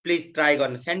प्लिज ट्राई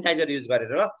गर्नु, सेनिटाइजर युज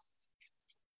गरेर। ल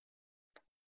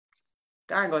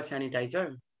कहाँ गयो सेनिटाइजर,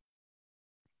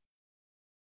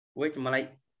 वेट मलाई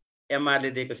एमआर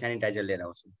ले दिएको सेनिटाइजर लिएर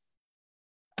आउँछु।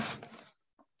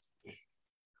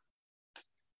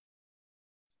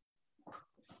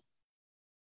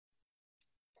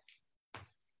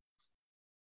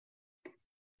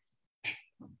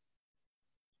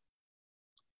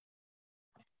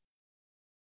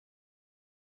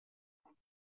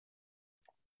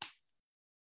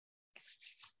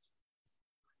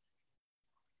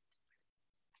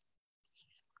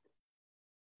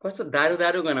 कस्तो दारू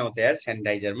दारू गनाउँछ यार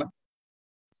सेनिटाइजरमा।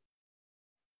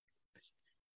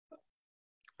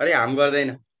 अरे हार्म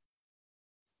गर्दैन,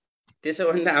 त्यसो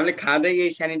भने त हामीले खाँदै यही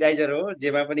सेनिटाइजर हो,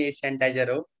 जेमा पनि यही सेनिटाइजर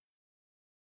हो,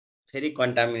 फेरि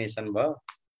कन्टामिनेसन भयो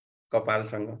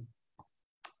कपालसँग।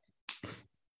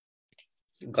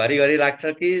 घरिघरि लाग्छ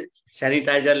कि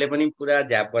सेनिटाइजरले पनि पुरा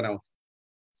झ्याप बनाउँछ।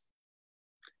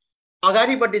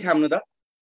 अगाडिपट्टि छाम्नु त,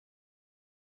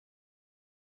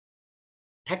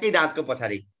 ठ्याक्कै दाँतको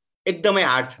पछाडि, एकदमै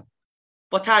हार्ड छ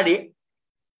पछाडि।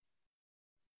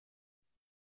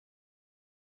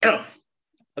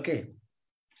 ओके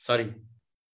सरी,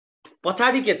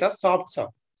 पछाडि के छ सफ्ट छ,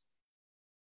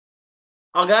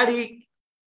 अगाडि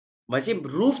भनेपछि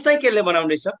रुफ चाहिँ केले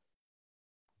बनाउँदैछ,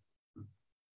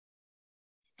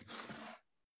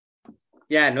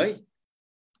 यहाँ हेर्नु है,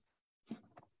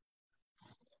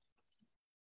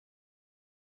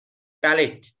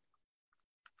 प्यालेट।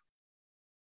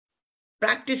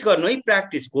 प्र्याक्टिस गर्नु है,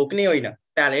 प्र्याक्टिस, घोक्ने होइन।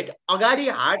 प्यालेट अगाडि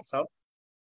हार्ड छ,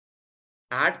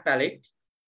 हार्ड प्यालेट,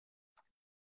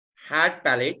 हार्ड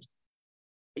प्यालेट।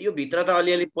 यो भित्र त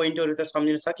अलिअलि पोइन्टहरु त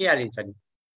सम्झिन सकिहालिन्छ नि।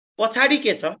 पछाडि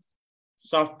के छ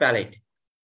सफ्ट प्यालेट,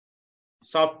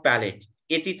 सफ्ट प्यालेट।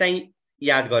 यति चाहिँ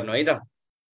याद गर्नु है त।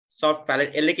 सफ्ट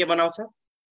प्यालेट यसले के बनाउँछ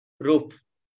रूफ,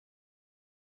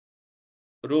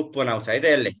 रूफ बनाउँछ है त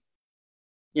यसले।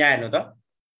 यहाँ हेर्नु त,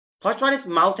 first one is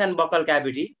mouth and buccal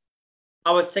cavity.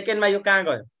 अब सेकेन्डमा यो कहाँ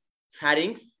गयो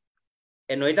फ्यारिङ्स,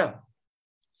 हेर्नु है त।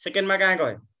 सेकेन्डमा कहाँ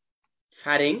गयो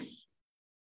फ्यारिङ्स,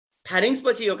 फ्यारिङ्स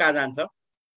पछि यो कहाँ जान्छ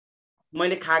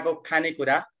मैले खाएको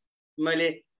खानेकुरा मैले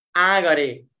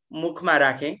गरे मुखमा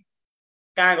राखेँ,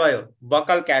 कहाँ गयो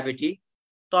बकल क्याभिटी,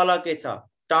 तल के छ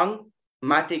टङ,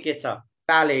 माथि के छ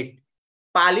प्यालेट।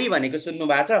 पाली भनेको सुन्नु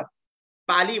भएको छ?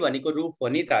 पाली भनेको रूप हो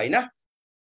नि त हैन?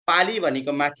 पाली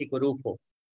भनेको माथिको रूप हो।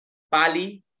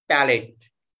 पाली प्यालेट।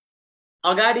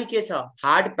 अगाडि के छ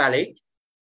हार्ड प्यालेट,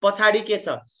 पछाडि के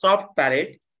छ सफ्ट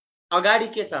प्यालेट। अगाडि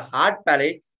के छ हार्ड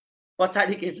प्यालेट,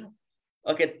 पछाडि के छ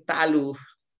ओके तालु,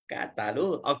 का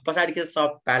तालु, पछाडि के छ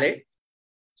सफ्ट प्यालेट,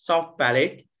 सफ्ट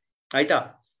प्यालेट है त।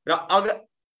 र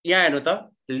यहाँ हेर्नु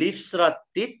त लिप्स र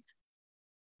टिथ,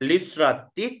 लिप्स र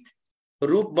टिथ,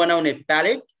 रूप बनाउने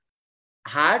प्यालेट,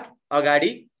 हार्ड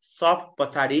अगाडि, सफ्ट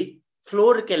पछाडि,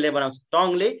 फ्लोर केले बनाउँछ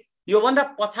टङले। यो भन्दा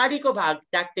पछाडिको भाग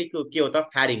ट्याक्टैको के हो त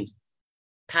फ्यारिङ्स।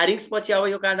 फ्यारिङ्स पछि अब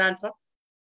यो कहाँ जान्छ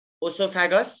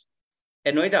ओसोफेगस।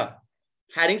 हेर्नु है त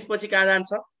फ्यारिङ्स पछि कहाँ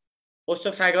जान्छ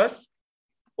ओसोफेगस।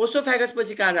 ओसोफेगस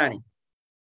पछि कहाँ जाने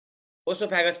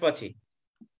ओसोफेगस पछि,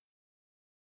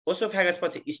 ओसोफेगस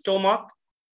पछि स्टोमक।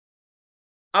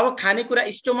 अब खानेकुरा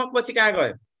स्टोमक पछि कहाँ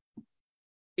गयो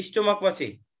स्टोमक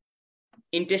पछि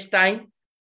इन्टेस्टाइन।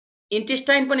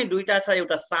 इन्टेस्टाइन पनि दुईटा छ,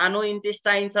 एउटा सानो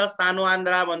इन्टेस्टाइन छ, सानो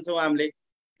आन्द्रा भन्छौँ हामीले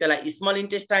त्यसलाई स्मल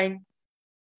इन्टेस्टाइन।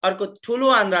 अर्को ठुलो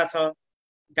आन्द्रा छ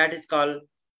that is called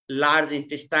large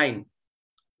intestine.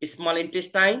 Small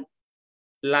intestine,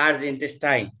 large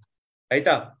intestine है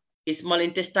त। स्मल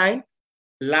इन्टेस्टाइन,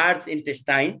 लार्ज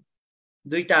इन्टेस्टाइन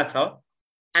दुईटा छ।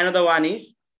 Another one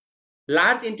is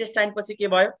large intestine पछि के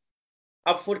भयो?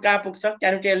 अब फुड कहाँ पुग्छ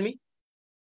can you tell me?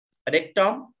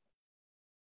 Rectum,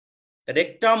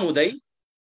 rectum हुँदै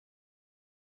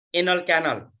एनल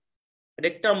क्यानल,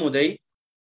 रेक्टम हुँदै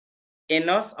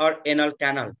एनस और एनल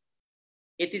क्यानल।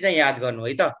 यति चाहिँ याद गर्नु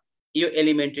है त। यो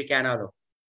एलिमेन्ट्री क्यानल हो।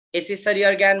 एसेसरी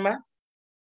अर्ग्यानमा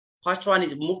फर्स्ट वान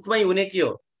इज मुखमै हुने के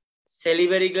हो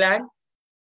सेलिभरी ग्ल्यान्ड।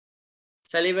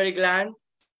 सेलिभरी ग्ल्यान्ड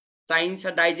चाहिन्छ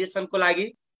डाइजेसनको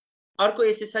लागि। अर्को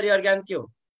एसेसरी अर्ग्यान के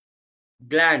हो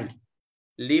ग्ल्यान्ड,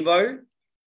 लिभर।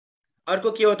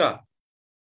 अर्को के हो त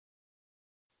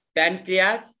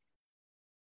प्यानक्रियाज,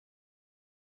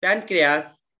 प्यानक्रियाज।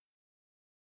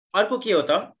 अर्को के हो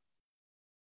त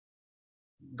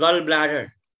गल ब्लाडर।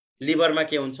 लिभरमा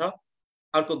के हुन्छ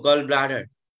अर्को गल ब्लाडर।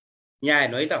 यहाँ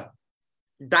हेर्नु है त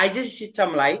डाइजेस्टिभ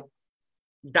सिस्टमलाई,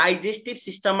 डाइजेस्टिभ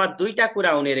सिस्टममा दुईटा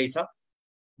कुरा हुने रहेछ।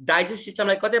 डाइजेस्टिभ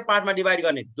सिस्टमलाई कति पार्टमा डिभाइड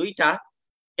गर्ने दुईटा।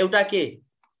 एउटा के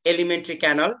एलिमेन्ट्री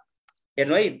क्यानल,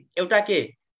 हेर्नु है एउटा के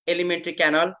एलिमेन्ट्री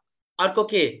क्यानल, अर्को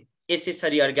के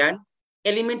एसेसरी अर्ग्यान।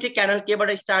 एलिमेन्ट्री क्यानल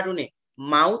केबाट स्टार्ट हुने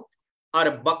माउथ और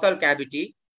बकल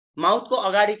क्याभिटी। माउथको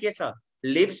अगाडि के छ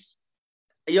लिप्स,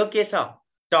 यो के छ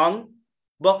टङ।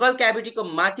 बकल क्याभिटीको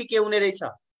माथि के हुने रहेछ,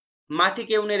 माथि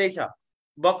के हुने रहेछ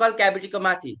बकल क्याभिटीको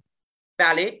माथि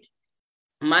प्यालेट।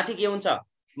 माथि के हुन्छ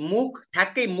मुख,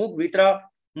 ठ्याक्कै मुखभित्र,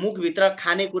 मुखभित्र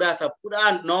खानेकुरा छ, पुरा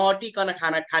नअटिकन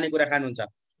खानेकुरा खानुहुन्छ।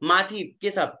 माथि के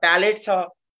छ प्यालेट छ,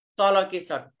 तल के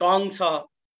छ टङ छ,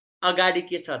 अगाडि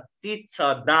के छ टिथ छ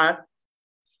दाँत।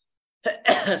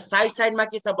 साइड साइडमा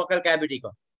के छ बकल क्याभिटीको,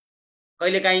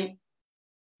 कहिलेकाहीँ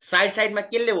साइड साइडमा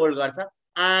केले होल्ड गर्छ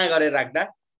गरेर राख्दा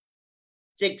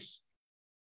चेक्स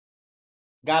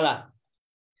गाला।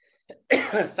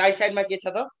 साइड साइडमा के छ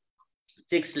त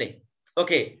चेक्सले।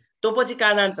 ओके त्यो पछि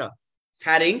कहाँ जान्छ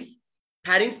फ्यारिङ्स।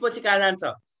 फ्यारिङ्स पछि कहाँ जान्छ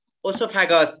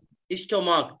oesophagus,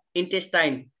 stomach,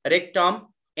 intestine, rectum,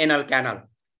 anal canal.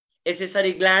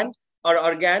 Accessory gland और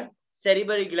organ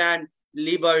सेरिबरी gland,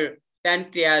 liver,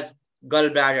 pancreas,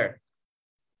 gallbladder.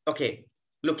 Okay,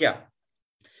 look here.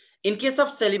 In case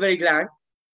of salivary gland,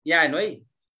 yeah, I know.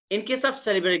 In case of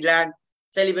salivary gland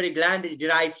is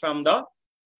derived from the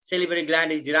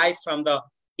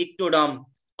ectoderm.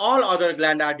 All other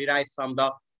glands are derived from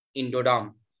the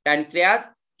endoderm. Pancreas,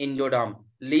 endoderm.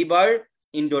 Liver,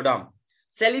 endoderm.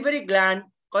 Salivary gland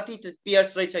कति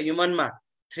pairs रहेछ ह्युमनमा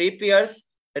 3 pairs,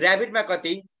 र्याबिटमा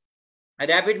कति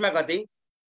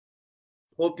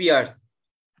 4 pairs,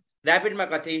 र्याबिटमा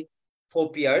कति 4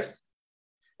 pairs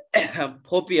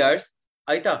 4 pairs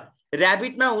है त।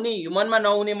 र्याबिटमा हुने ह्युमनमा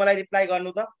नहुने मलाई reply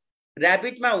गर्नु त।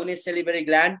 र्याबिटमा हुने सेलिभरी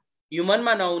ग्ल्यान्ड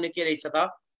ह्युमनमा नहुने के रहेछ त?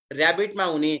 र्याबिटमा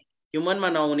हुने ह्युमनमा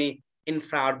नहुने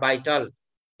इन्फ्राऑर्बिटल,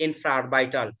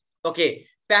 इन्फ्राऑर्बिटल। ओके,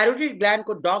 प्यारोटिड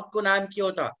ग्ल्यान्डको डगको नाम के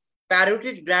हो त?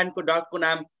 प्यारोटिड ग्ल्यान्डको डगको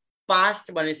नाम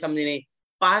पास्ट भनेर सम्झिने।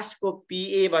 पास्टको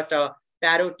पीए बाट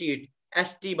प्यारोटिड,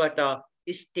 एसटी बाट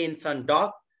एक्सटेन्सन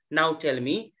डग। नाउ टेल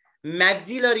मी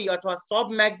मैक्सिलरी अथवा सब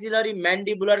मैक्सिलरी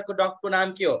मैंडिबुलर को डग को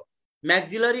नाम के हो?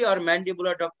 मैक्सिलरी और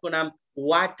मैंडिबुलर डग को नाम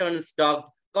वाटन्स डग।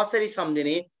 कसरी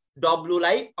सम्झिने? डब्लु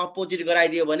लाई अपोजिट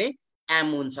गराइदियो भने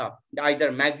एम हुन्छ,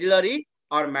 आइदर मैक्सिलरी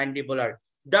और मैंडिबुलर।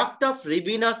 डक्ट अफ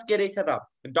रिबिनस के रहेछ त?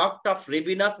 डक्ट अफ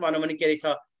रेबिनस भनौँ भने के रहेछ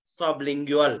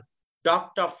सबलिङ्गुअल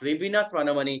डक्ट अफ रेबिनस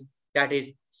भनौँ भने द्याट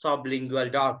इज सबलिङ्गुअल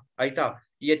डक्ट है त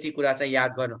यति कुरा चाहिँ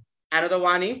याद गर्नु another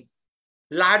one is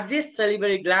largest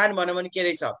सेलिभरी gland भनौँ भने के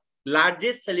रहेछ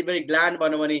लार्जेस्ट सेलिभरी ग्ल्यान्ड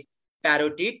भनौँ भने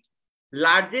प्यारोटिड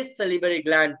largest सेलिभरी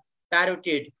gland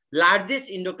प्यारोटिड largest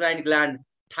endocrine gland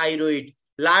thyroid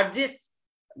largest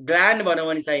gland भनौँ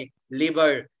भने चाहिँ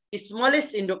लिभर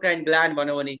स्मलेस्ट इन्डोक्राइन ग्ल्यान्ड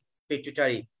भनौँ भने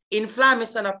pituitary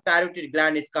inflammation of प्यारोटिड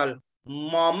gland is called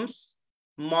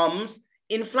mums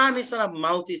inflammation of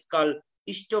mouth is called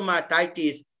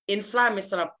stomatitis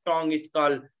inflammation of tongue is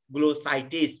called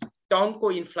glossitis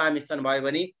टङको inflammation भयो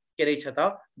भने के रहेछ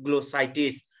त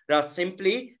ग्लोसाइटिस र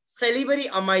simply सेलिभरी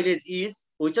amylase is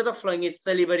which of the following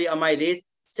is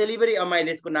सेलिभरी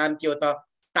अमाइलेजको नाम के हो त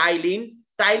टाइलिन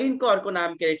टाइलिनको अर्को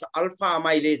नाम के रहेछ अल्फा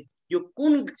अमाइलेज यो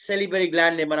कुन सेलिभरी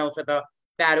ग्ल्यान्डले बनाउँछ त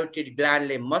प्यारोटिड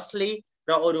ग्ल्यान्डले मस्टली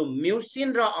र अरु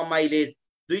म्युसिन र अमाइलेज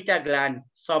दुईटा gland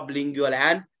सबलिङ्गुअल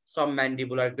and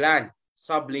सबम्यान्डिबुलर gland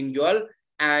सबलिङ्गुअल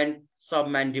and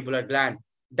सबम्यान्डिबुलर gland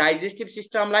digestive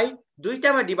सिस्टमलाई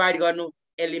दुईटामा डिभाइड गर्नु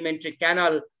elementary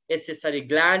canal accessory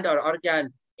gland or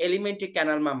organ elementary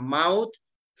क्यानलमा mouth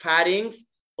pharynx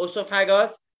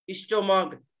oesophagus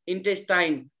stomach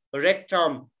intestine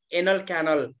rectum anal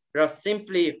canal र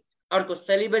सिम्पली अर्को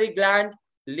सेलिभरी ग्ल्यान्ड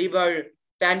लिभर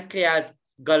प्यानक्रियाज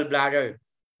गल ब्लाडर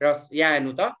र यहाँ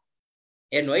हेर्नु त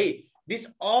हेर्नु है this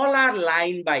all are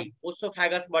line by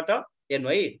ओसोफेगसबाट हेर्नु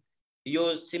है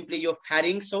यो सिम्पली यो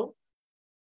फ्यारिङ्स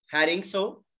हो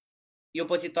यो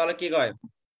पछि तल के गयो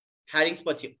फ्यारिङ्स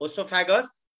पछि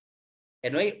ओसोफेगस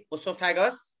हेर्नु है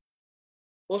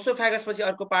ओसोफेगस पछि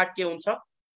अर्को पार्ट के हुन्छ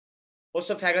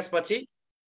ओसोफेगस पछि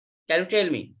can you tell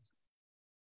me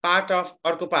part of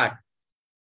अर्को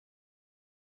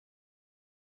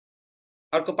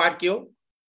पार्ट के हो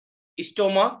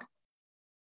स्टोमक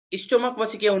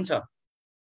पछि के हुन्छ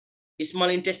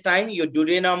स्मल इन्टेस्टाइन यो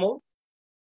ड्युडेनम हो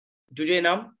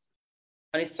ड्युडेनम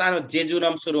अनि सानो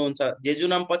जेजुनम सुरु हुन्छ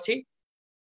जेजुनम पछि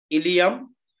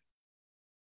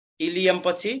इलियम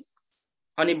पछि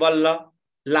अनि बल्ल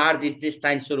लार्ज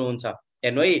इन्टेस्टाइन सुरु हुन्छ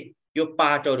हेर्नु है यो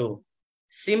पार्टहरु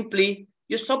सिम्पली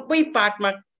यो सबै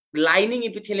पार्टमा लाइनिङ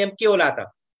इपिथेलियम के होला त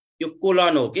यो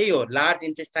कोलन हो के यो लार्ज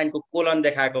इन्टेस्टाइनको कोलन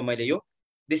देखाएको मैले यो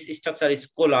दिस स्ट्रक्चर इज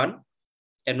कोलन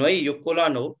हेर्नु है यो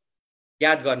कोलन हो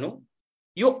याद गर्नु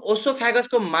यो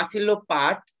ओसोफेगसको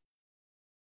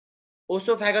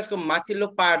माथिल्लो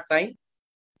पार्ट चाहिँ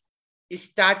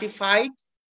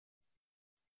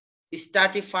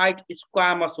स्ट्राटिफाइड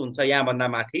स्क्वामस हुन्छ यहाँ भन्दा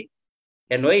माथि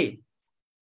हेर्नु है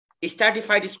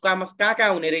स्ट्राटिफाइड स्क्वामस कहाँ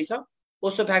हुने रहेछ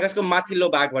ओसोफेगसको माथिल्लो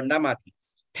भाग भन्दा माथि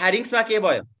फ्यारिङ्समा के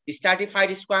भयो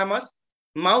स्ट्राटिफाइड स्क्वामस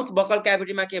माउथ बकल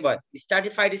क्याभिटीमा के भयो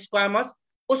स्ट्राटिफाइड स्क्वामस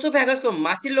ओसोफेगसको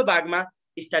माथिल्लो भागमा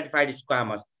स्ट्राटिफाइड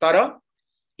स्क्वामस तर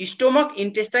स्टोमक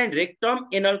इन्टेस्टाइन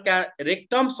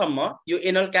रेक्टम सम्म यो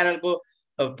एनल क्यानलको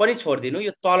पनि छोड्दिनु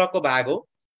यो तलको भाग हो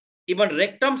इभन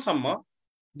रेक्टम सम्म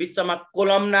बिचमा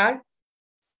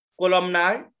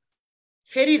कोलमनार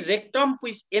फेरि रेक्टम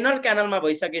पुइस एनल क्यानलमा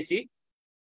भइसकेपछि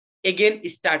एगेन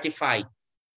स्ट्राटिफाइड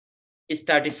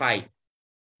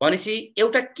भनेपछि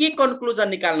एउटा के कन्क्लुजन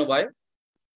निकाल्नु भयो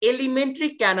एलिमेन्ट्री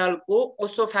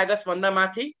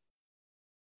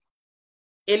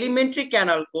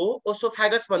क्यानलको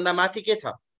ओसोफेगस भन्दा माथि के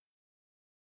छ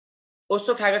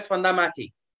ओसोफेगस भन्दा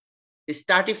माथि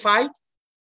स्ट्राटिफाइड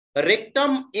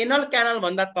रेक्टम एनल क्यानल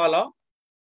भन्दा तल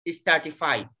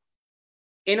स्ट्राटिफाइड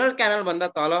एनल क्यानल भन्दा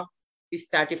तल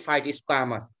स्ट्राटिफाइड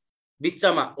स्क्वामस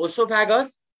बिचमा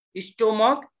ओसोफेगस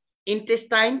स्टोमक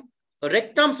इन्टेस्टाइन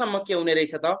रेक्टम सम्म के हुने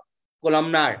रहेछ त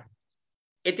कोलमनार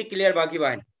यति क्लियर भयो कि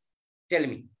भएन टेल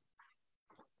मी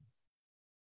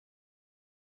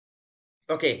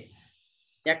ओके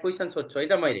यहाँ क्वेशन सोध्छु है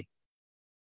त मैले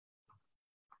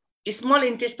small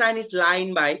intestine is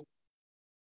line by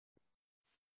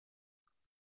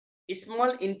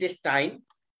small intestine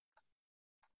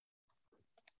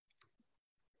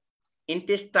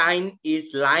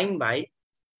is lined by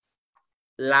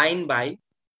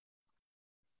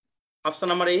option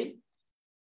number A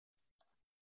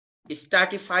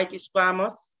stratified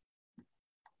squamous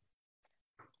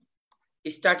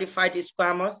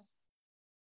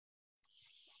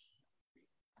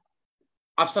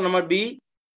option number B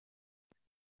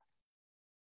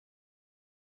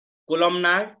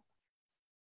columnar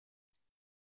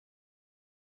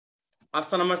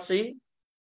option number C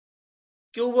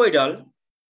cuboidal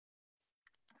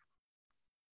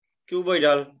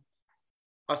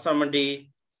option number D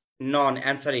non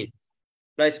answer is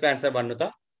ल यसको answer भन्नु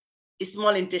त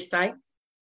small intestine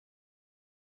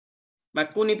मा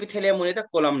कुन epithelium हुने त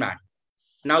columnar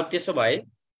now त्यसो भए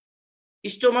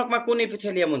स्टोमकमा कुन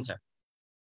इपिथेलियम हुन्छ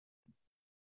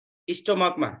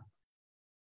स्टोमकमा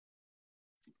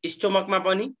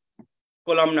पनि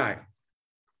कोलमनार।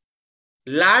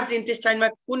 लार्ज इन्टेस्टाइनमा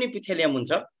कुन इपिथेलियम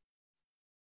हुन्छ?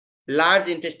 Large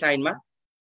इन्टेस्टाइनमा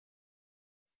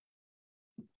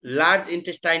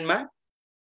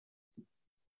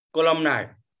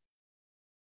columnar.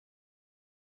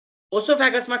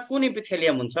 ओसोफेगसमा कुन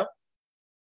इपिथेलियम हुन्छ?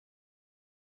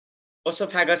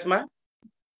 ओसोफेगसमा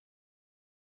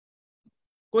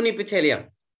कुन इपिथेलियम?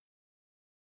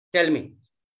 Tell me.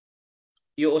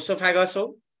 यो ओसोफेगस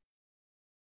हो,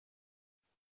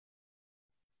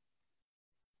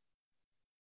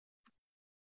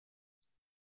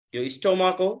 यो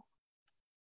स्टोमक हो।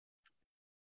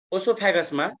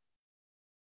 ओसोफेगसमा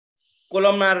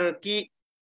कोलमनार कि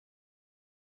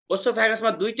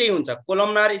ओसोफेगसमा दुईटै हुन्छ,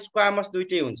 कोलमनार स्क्वामस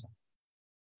दुईटै हुन्छ।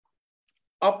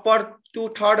 अप्पर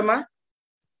 2/3 मा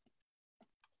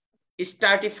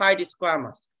स्ट्राटिफाइड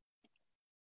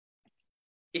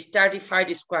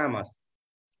स्क्वामस,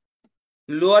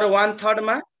 लोअर 1/3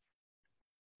 मा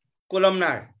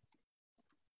कोलमनार।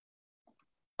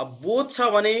 अब बोथ छ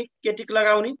भने के टिक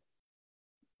लगाउने?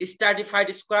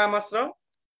 स्ट्राटिफाइड स्क्वामस र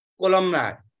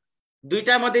कोलमनार।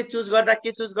 दुईटा मध्ये चुज गर्दा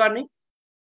के चुज गर्ने?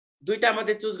 दुईटा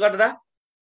मध्ये चुज गर्दा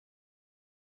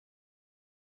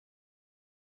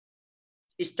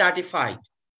स्ट्राटिफाइड।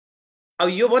 अब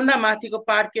यो भन्दा माथिको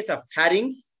पार्ट के छ?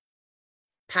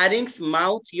 फ्यारिंग्स,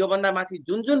 माउथ, यो भन्दा माथि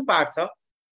जुन जुन पार्ट छ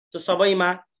त्यो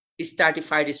सबैमा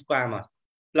स्ट्राटिफाइड स्क्वामस।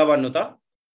 ल भन्नु त,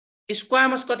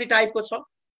 स्क्वामस कति टाइपको छ?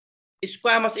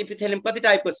 स्क्वामस इपिथेलियम कति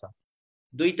टाइपको छ?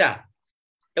 दुईटा।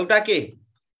 एउटा के?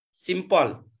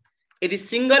 सिम्पल। यदि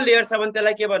सिंगल लेयर छ भने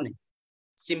त्यसलाई के भन्ने?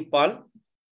 सिम्पल।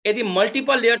 यदि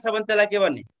मल्टिपल लेयर छ भने त्यसलाई के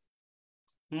भन्ने?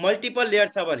 मल्टिपल लेयर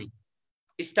छ भने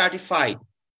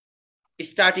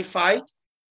स्ट्राटिफाइड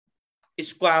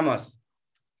स्क्वामस।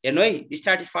 हेर्नु है,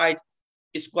 स्ट्राटिफाइड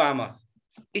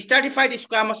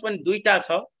स्क्वामस पनि दुईटा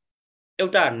छ।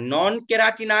 एउटा नन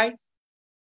केराटिनाइज,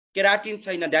 केराटिन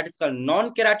छैन, that is called non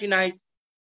केराटिनाइज।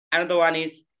 Another one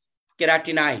is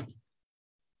केराटिनाइज।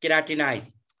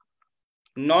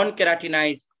 Non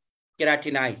केराटिनाइज।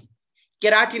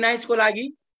 केराटिनाइज को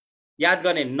लागि याद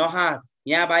गर्ने नहास,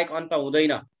 यहाँ बाहेक अन्त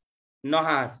हुँदैन।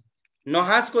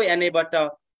 नहास को एनए बाट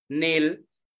नेल,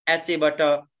 एचए बाट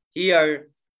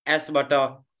हियर, एस बाट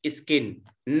स्किन।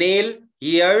 नेल,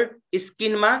 हियर,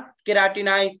 स्किन मा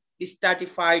केराटिनाइज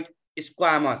स्ट्राटिफाइड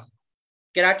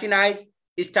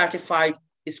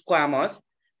स्क्वामस।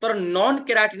 तर नन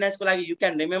केराटिनाइज को लागि you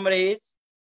can remember is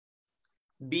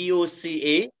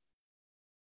BOCA।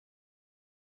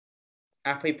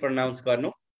 आफै प्रोनाउन्स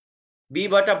गर्नु। बी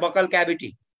बाट बकल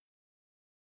क्याभिटी,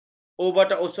 ओ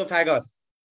बाट ओसोफेगस,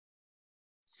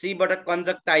 सी बाट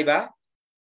कंजक्टाइवा,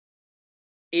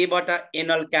 ए बाट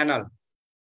एनल क्यानल।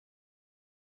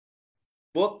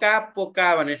 बोका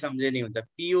पोका भने सम्झे नि हुन्छ।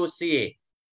 POCA।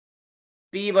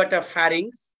 पी बाट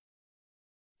फ्यारिंग्स,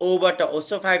 ओ बाट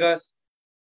ओसोफेगस,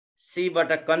 सी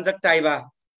बाट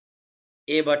कंजक्टाइवा,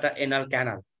 ए बाट anal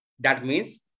canal. That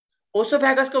means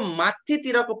oesophagus को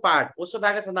माथितिरको पार्ट,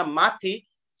 ओसोफेगस भन्दा माथि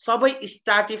सबै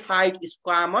स्ट्राटिफाइड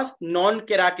स्क्वामस नन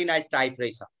केराटिनाइज टाइप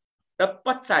रहेछ। र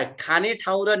पछाडि खाने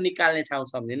ठाउँ र निकाल्ने ठाउँ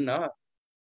सम्झिनु न।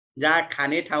 जहाँ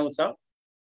खाने ठाउँ छ,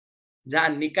 जहाँ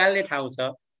निकाल्ने ठाउँ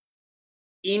छ,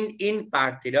 in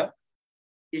पार्टतिर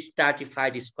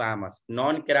stratified squamous,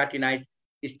 non केराटिनाइज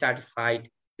stratified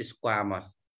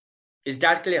squamous. Is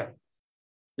that clear?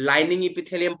 Lining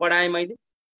epithelium पढाएँ मैले,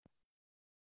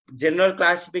 जनरल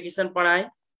क्लासिफिकेसन पढाएँ।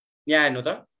 यहाँ हेर्नु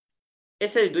त,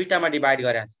 यसरी दुईटामा डिभाइड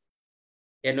गरेको छ।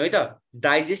 हेर्नु है त,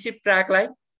 डाइजेस्टिभ ट्र्याकलाई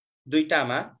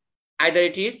दुईटामा, आइदर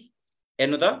इट इज,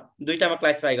 हेर्नु त, दुईटामा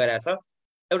क्लासिफाई गरेको छ।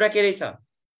 एउटा के रहेछ?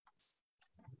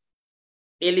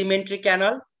 एलिमेन्ट्री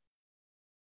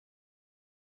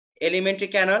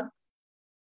क्यानल,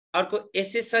 अर्को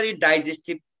accessory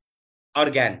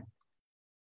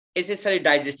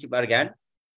digestive organ,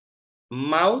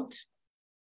 mouth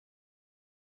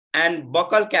and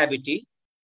buccal cavity.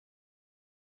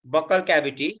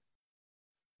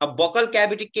 अब बकल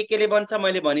क्याभिटी के ले बन्छ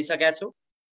मैले भनिसकेको छु।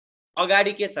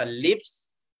 अगाडि के छ?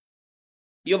 लिप्स,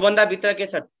 यो भन्दा भित्र के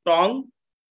छ? टङ,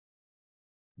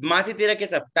 माथितिर के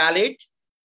छ? प्यालेट,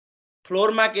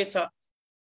 फ्लोरमा के छ?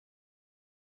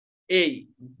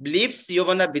 लिप्स, यो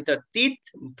भन्दा भित्र टीथ,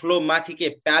 फ्लोर माथि के?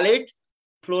 प्यालेट,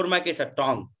 फ्लोरमा के छ?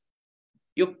 टङ।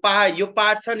 यो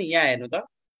पार्ट छ नि, यहाँ हेर्नु त,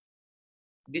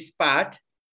 दिस पार्ट,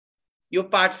 यो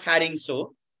पार्ट फ्यारिंग्स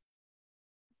हो।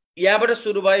 यहाँबाट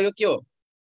सुरु भयो, यो के हो?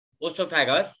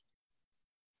 Oesophagus.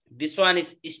 This one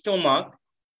is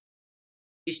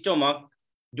stomach,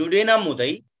 duodenum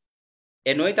हुँदै,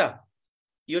 हेर्नु है त,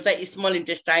 यो चाहिँ स्मल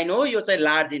इन्टेस्टाइन हो, यो चाहिँ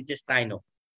लार्ज इन्टेस्टाइन हो।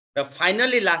 र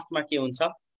फाइनली लास्टमा के हुन्छ?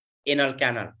 anal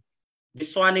canal.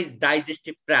 This one is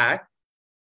digestive tract,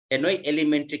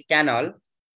 alimentary canal,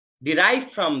 derived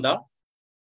from the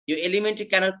alimentary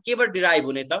canal केबाट derive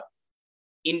हुने त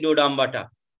इन्डोडमबाट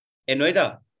हेर्नु है त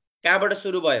कहाँबाट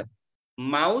सुरु भयो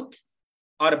माउथ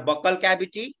और बकल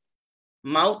क्याभिटी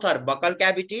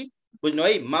बुझ्नु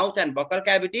है माउथ एन्ड बकल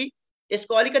क्याभिटी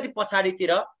यसको अलिकति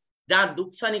पछाडीतिर जहाँ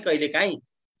दुख्छ नि कहिलेकाहीँ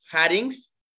फ्यारिङ्स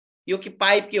यो कि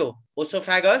पाइप के हो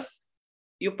ओसोफेगस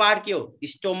यो पार्ट के हो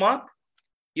स्टोमक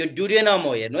यो ड्युडेनम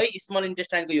हो हेर्नु है स्मल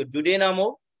इन्टेस्टाइनको यो ड्युडेनम हो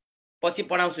पछि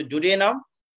पढाउँछु ड्युडेनम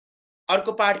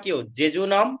अर्को पार्ट के हो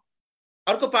जेजुनम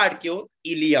अर्को पार्ट के हो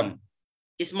इलियम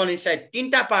स्मल इन्टेस्टाइन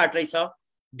तीनटा पार्ट रहेछ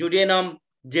ड्युडेनम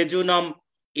जेजुनम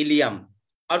इलियम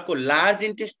अर्को लार्ज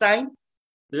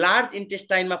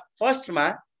इन्टेस्टाइनमा फर्स्टमा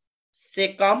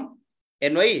सेकम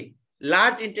हेर्नु है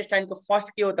लार्ज इन्टेस्टाइनको फर्स्ट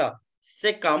के हो त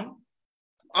सेकम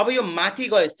अब यो माथि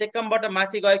गयो सेकमबाट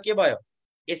माथि गयो के भयो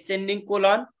एसेन्डिङ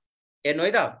कोलन हेर्नु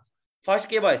है त फर्स्ट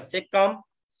के भयो caecum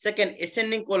second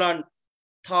ascending colon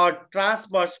third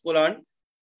transverse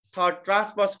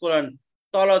colon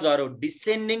तल झरो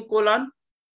डिसेन्डिङ कोलन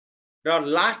र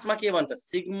लास्टमा के भन्छ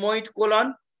सिग्मोइड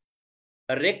कोलन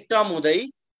रेक्टम हुँदै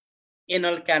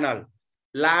एनल क्यानल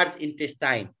लार्ज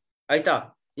इन्टेस्टाइन है त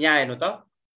यहाँ हेर्नु त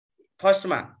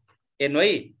फर्स्टमा हेर्नु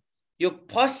है यो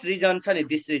फर्स्ट रिजन छ नि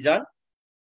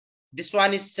दिस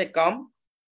वान इज सेकम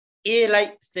ए लाई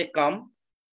सेकम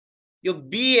यो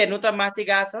बी हेर्नु त माथि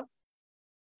गएको छ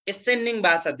एसेन्डिङ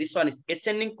भएको छ this one is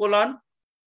ascending colon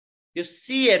यो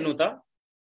सी हेर्नु त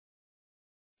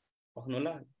पक्नु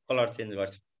ल कलर चेन्ज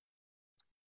गर्छु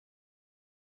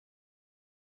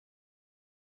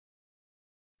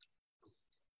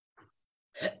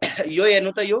यो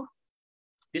हेर्नु त यो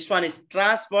this one is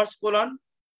transverse colon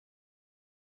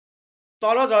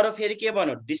तल झरो फेरि के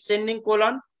भन्नु डिसेन्डिङ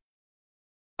कोलन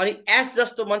अनि एस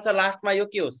जस्तो भन्छ लास्टमा यो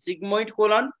के हो सिग्मोइड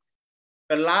कोलन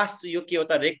र लास्ट यो के हो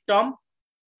त रेक्टम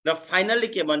र फाइनल्ली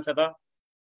के भन्छ त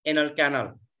एनल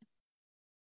क्यानल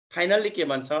फाइनल्ली के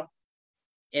भन्छ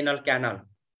एनल क्यानल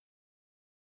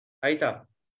है त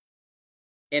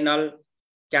एनल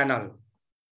क्यानल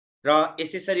र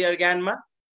एसेसरी अर्ग्यानमा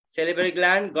सेलिभरी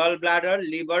ग्ल्यान्ड गल ब्लाडर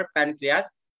लिभर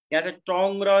प्यानक्रियास यहाँ चाहिँ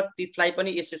टङ र तितलाई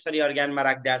पनि एसेसरी अर्ग्यानमा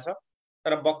राख्दिएको छ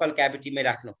तर बकल क्याभिटीमै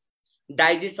राख्नु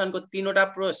डाइजेसनको तीनवटा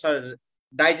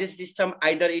digest system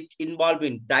either it involve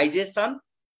in digestion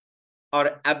और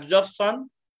एब्जर्प्सन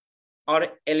और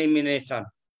एलिमिनेसन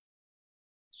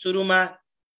सुरुमा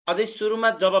अझै सुरुमा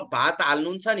जब भात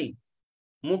हाल्नुहुन्छ नि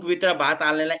मुखभित्र भात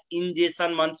हाल्नेलाई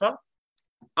इन्जेसन भन्छ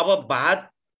अब भात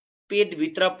पेट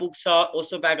भित्र पुग्छ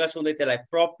ओसोफेगस हुँदै त्यसलाई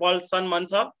प्रोपल्सन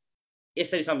भन्छ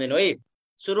यसरी सम्झिनु है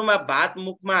सुरुमा भात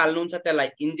मुखमा हाल्नुहुन्छ त्यसलाई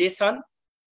इन्जेसन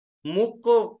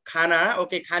मुखको खाना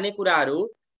ओके खानेकुराहरू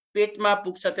पेटमा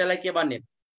पुग्छ त्यसलाई के भन्ने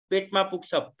पेटमा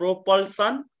पुग्छ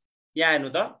प्रोपल्सन यहाँ हेर्नु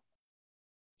त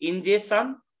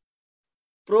इन्जेसन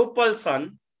प्रोपल्सन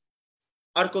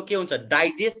अर्को के हुन्छ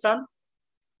डाइजेसन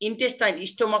इन्टेस्टाइन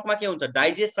स्टोमकमा के हुन्छ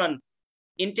डाइजेसन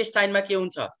इन्टेस्टाइनमा के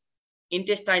हुन्छ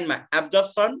इन्टेस्टाइनमा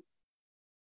एब्जर्प्सन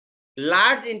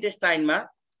लार्ज इन्टेस्टाइनमा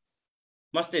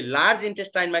मस्टली लार्ज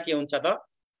इन्टेस्टाइनमा के हुन्छ त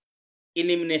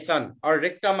इलिमिनेसन और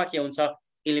रेक्टममा के हुन्छ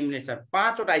इलिमिनेसन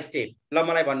पाँचवटा स्टेप ल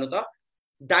मलाई भन्नु त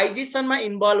डाइजेसनमा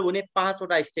इन्भल्भ हुने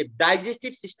पाँचवटा स्टेप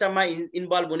डाइजेस्टिभ सिस्टममा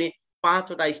इन्भल्भ हुने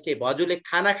पाँचवटा स्टेप हजुरले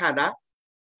खाना खाँदा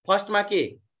फर्स्टमा के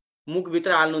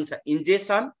मुखभित्र हाल्नुहुन्छ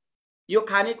इन्जेसन यो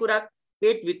खानेकुरा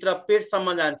पेटभित्र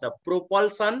पेटसम्म जान्छ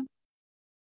प्रोपल्सन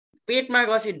पेटमा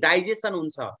गएपछि डाइजेसन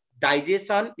हुन्छ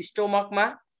डाइजेसन स्टोमकमा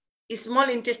स्मल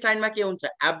इन्टेस्टाइनमा के हुन्छ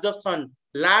एब्जर्प्सन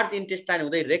लार्ज इन्टेस्टाइन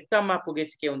हुँदै रेक्टममा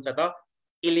पुगेपछि के हुन्छ त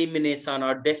इलिमिनेसन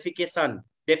और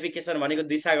डेफिकेसन भनेको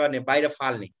दिशा गर्ने बाहिर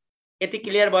फाल्ने यति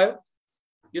क्लियर भयो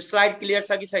यो स्लाइड क्लियर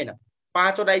छ कि छैन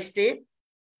पाँचवटा स्टेप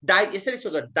यसरी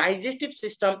सोच digestive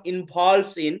system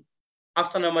involves in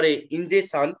option number A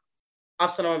ingestion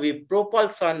option number be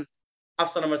propulsion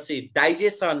option number C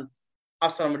digestion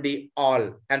option number D all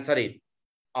answer is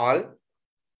all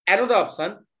another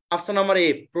option number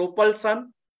A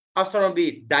propulsion option number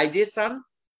B digestion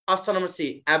option number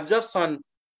C absorption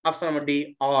option number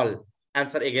D all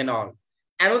answer again all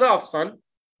another option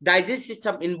digestive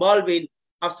system involved in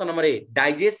option number A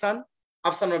digestion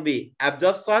option number B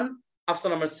absorption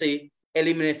option number C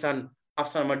elimination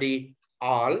option number D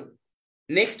all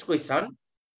next question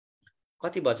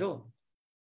कति बज्यो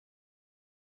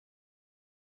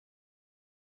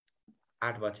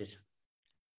 8 बजेछ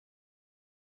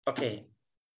okay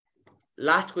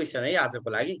last question है आजको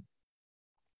लागि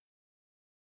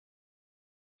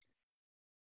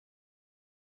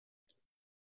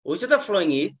which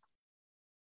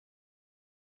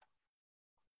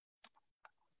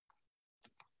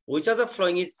of the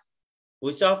following is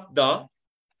which of the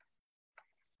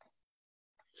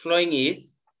flowing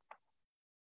is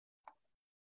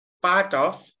part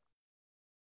of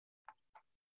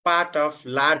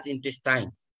large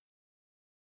intestine.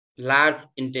 Large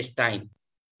intestine.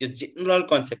 यो general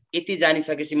concept यति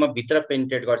जानिसकेपछि म भित्र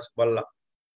penetrate गर्छु बल्ल.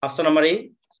 Option number A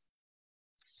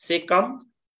caecum,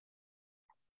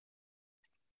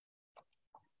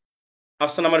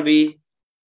 option number be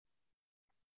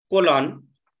colon,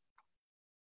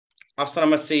 option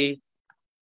number C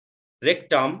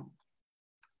rectum,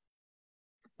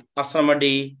 option number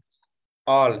D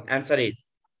all. Answer is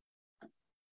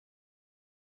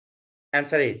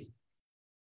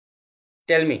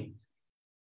tell me.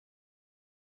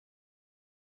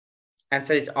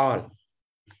 Answer is all.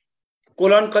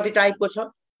 Colon कति टाइपको छ?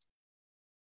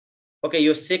 Okay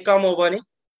यो सेकम हो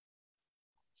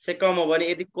भने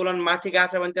यदि कोलन माथि गएको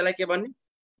छ भने त्यसलाई के भन्ने?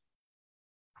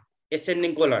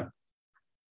 Ascending colon.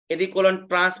 यदि कोलन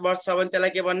ट्रान्सभर्स छ भने त्यसलाई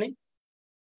के भन्ने?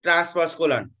 Transverse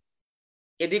colon.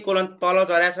 यदि कोलन तल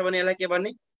झरेको छ भने यसलाई के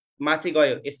भन्ने? माथि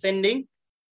गयो एसेन्डिङ,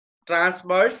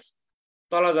 ट्रान्सभर्स,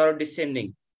 तल झर्यो डिसेन्डिङ.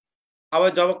 अब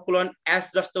जब कोलन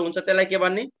एस जस्तो हुन्छ त्यसलाई के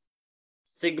भन्ने?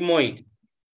 सिग्मोइड.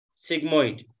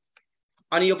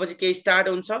 अनि यो पछि के स्टार्ट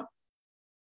हुन्छ?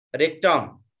 रेक्टम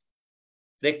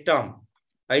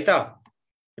है त.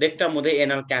 रेक्टम हुँदै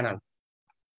anal canal.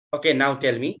 Okay now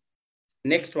tell me.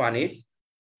 Next one is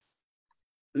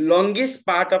longest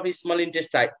part of small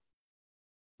intestine.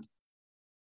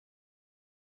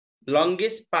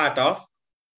 Longest part of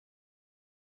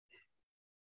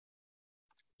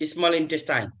small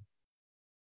intestine.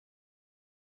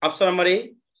 Option number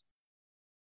A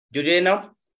duodenum.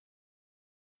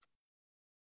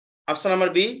 Option number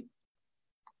B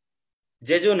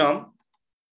jejunum.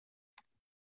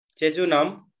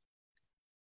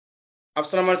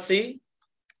 Option number C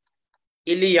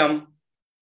ileum.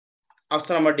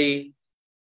 Option number D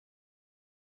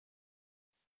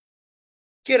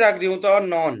के राख्दिउँ त?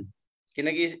 Non,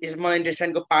 किनकि small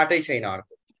intestine को पार्टै छैन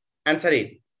अर्को. Answer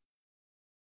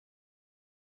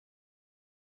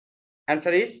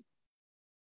is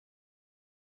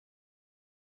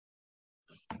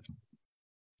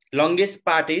longest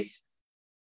part is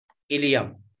ilium.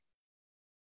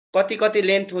 कति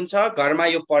length हुन्छ घरमा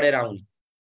यो पढेर आउने.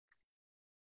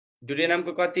 ड्युडेनम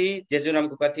को कति, जेजुनम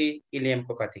को कति, इलियम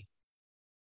को कति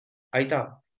है त.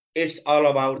 It's all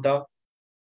about the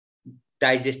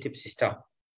digestive system.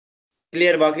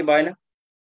 Clear भयो कि भएन?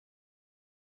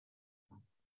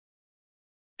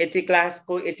 यति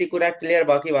क्लासको यति कुरा क्लियर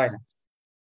भयो कि भएन?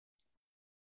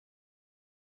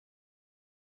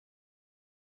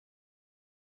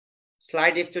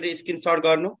 स्लाइड एकचोटि स्क्रिनशट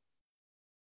गर्नु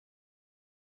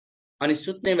अनि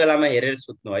सुत्ने बेलामा हेरेर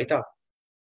सुत्नु है त.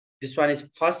 This one is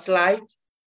first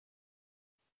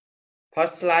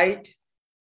slide.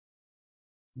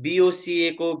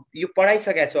 बीओसीए को यो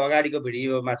पढाइसकेको छु, अगाडिको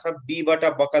भिडियोमा छ. बी बाट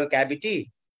बकल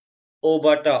क्याभिटी, ओ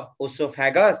बाट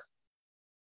oesophagus,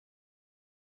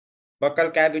 buccal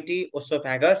cavity,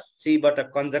 oesophagus, C बाट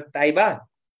कन्जक्टाइभा,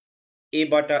 ए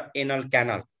बाट एनल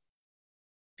क्यानल.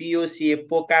 पीओसीए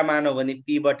पोका मानौ भने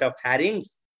पी बाट फ्यारिङ्स,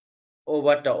 ओ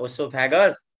बाट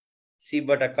ओसोफेगस, सी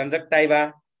बाट कन्जक्टाइभा,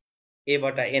 ए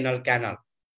बाट एनल क्यानल.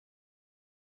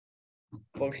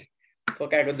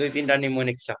 पोकाको 2-3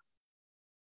 निमोनिक छ.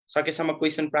 सकेसम्म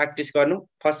क्वेशन प्र्याक्टिस गर्नु.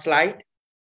 First slide.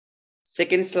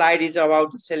 Second slide is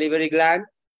about सेलिभरी gland.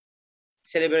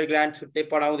 सेलिभरी gland छुट्टै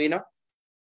पढाउँदिन.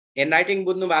 ह्यान्डराइटिङ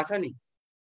बुझ्नु भएको छ नि?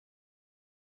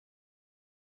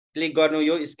 क्लिक गर्नु,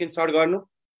 यो स्क्रिनशट गर्नु,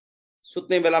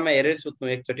 सुत्ने बेलामा हेरेर सुत्नु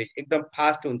एकचोटि, एकदम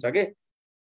फास्ट हुन्छ के.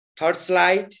 Third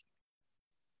slide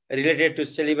related to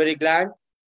सेलिभरी gland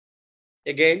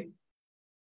again.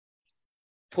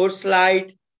 Fourth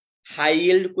slide high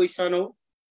yield question हो.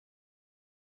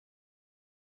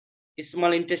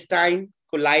 स्मल इन्टेस्टाइन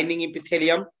को लाइनिङ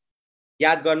इपिथेलियम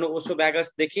याद गर्नु.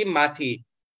 ओसोफेगस देखि माथि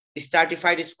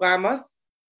स्ट्राटिफाइड स्क्वामस,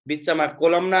 बिचमा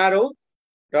कोलमनार हो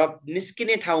र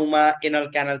निस्किने ठाउँमा एनल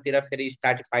क्यानल तिर फेरि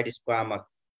stratified squamous,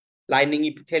 lining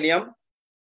epithelium.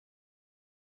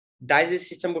 Digest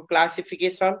system को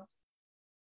क्लासिफिकेसन.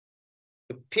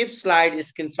 फिफ्थ स्लाइड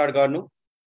स्क्रिनशट गर्नु.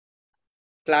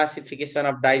 Classification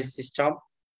of digest system.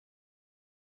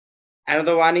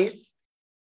 Another one is,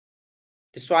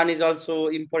 this one is also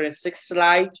important. Sixth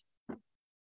slide.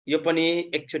 यो पनि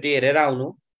एकचोटि हेरेर आउनु.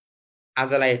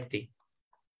 आजलाई यति.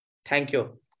 Thank you.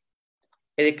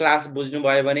 यदि क्लास बुझ्नु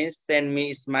भयो भने सेन्ड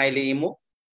मी स्माइली इमो.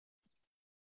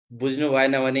 बुझ्नु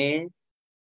भएन भने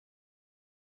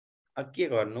अब के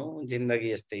गर्नु,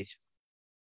 जिन्दगी यस्तै छ.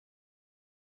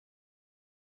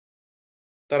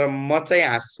 तर म चाहिँ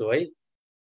हाँस्छु है.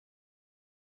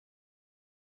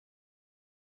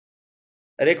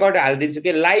 रेकर्ड हालिदिन्छु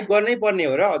कि लाइभ गर्नै पर्ने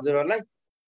हो र हजुरहरूलाई?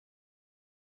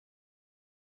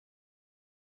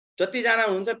 जतिजना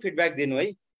हुनुहुन्छ फिडब्याक दिनु है।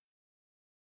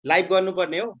 लाइभ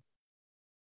गर्नुपर्ने हो?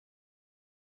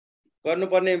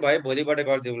 गर्नुपर्ने भए भोलिबाट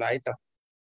गरिदिउँला है त।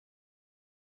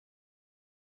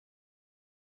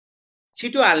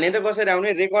 छिटो हाल्ने त कसरी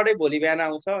आउने? रेकर्डै भोलि बिहान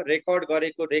आउँछ। रेकर्ड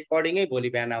गरेको रेकर्डिङै भोलि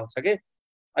बिहान आउँछ के।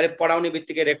 अहिले पढाउने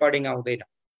बित्तिकै रेकर्डिङ आउँदैन।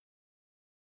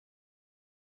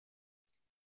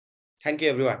 Thank you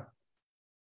everyone.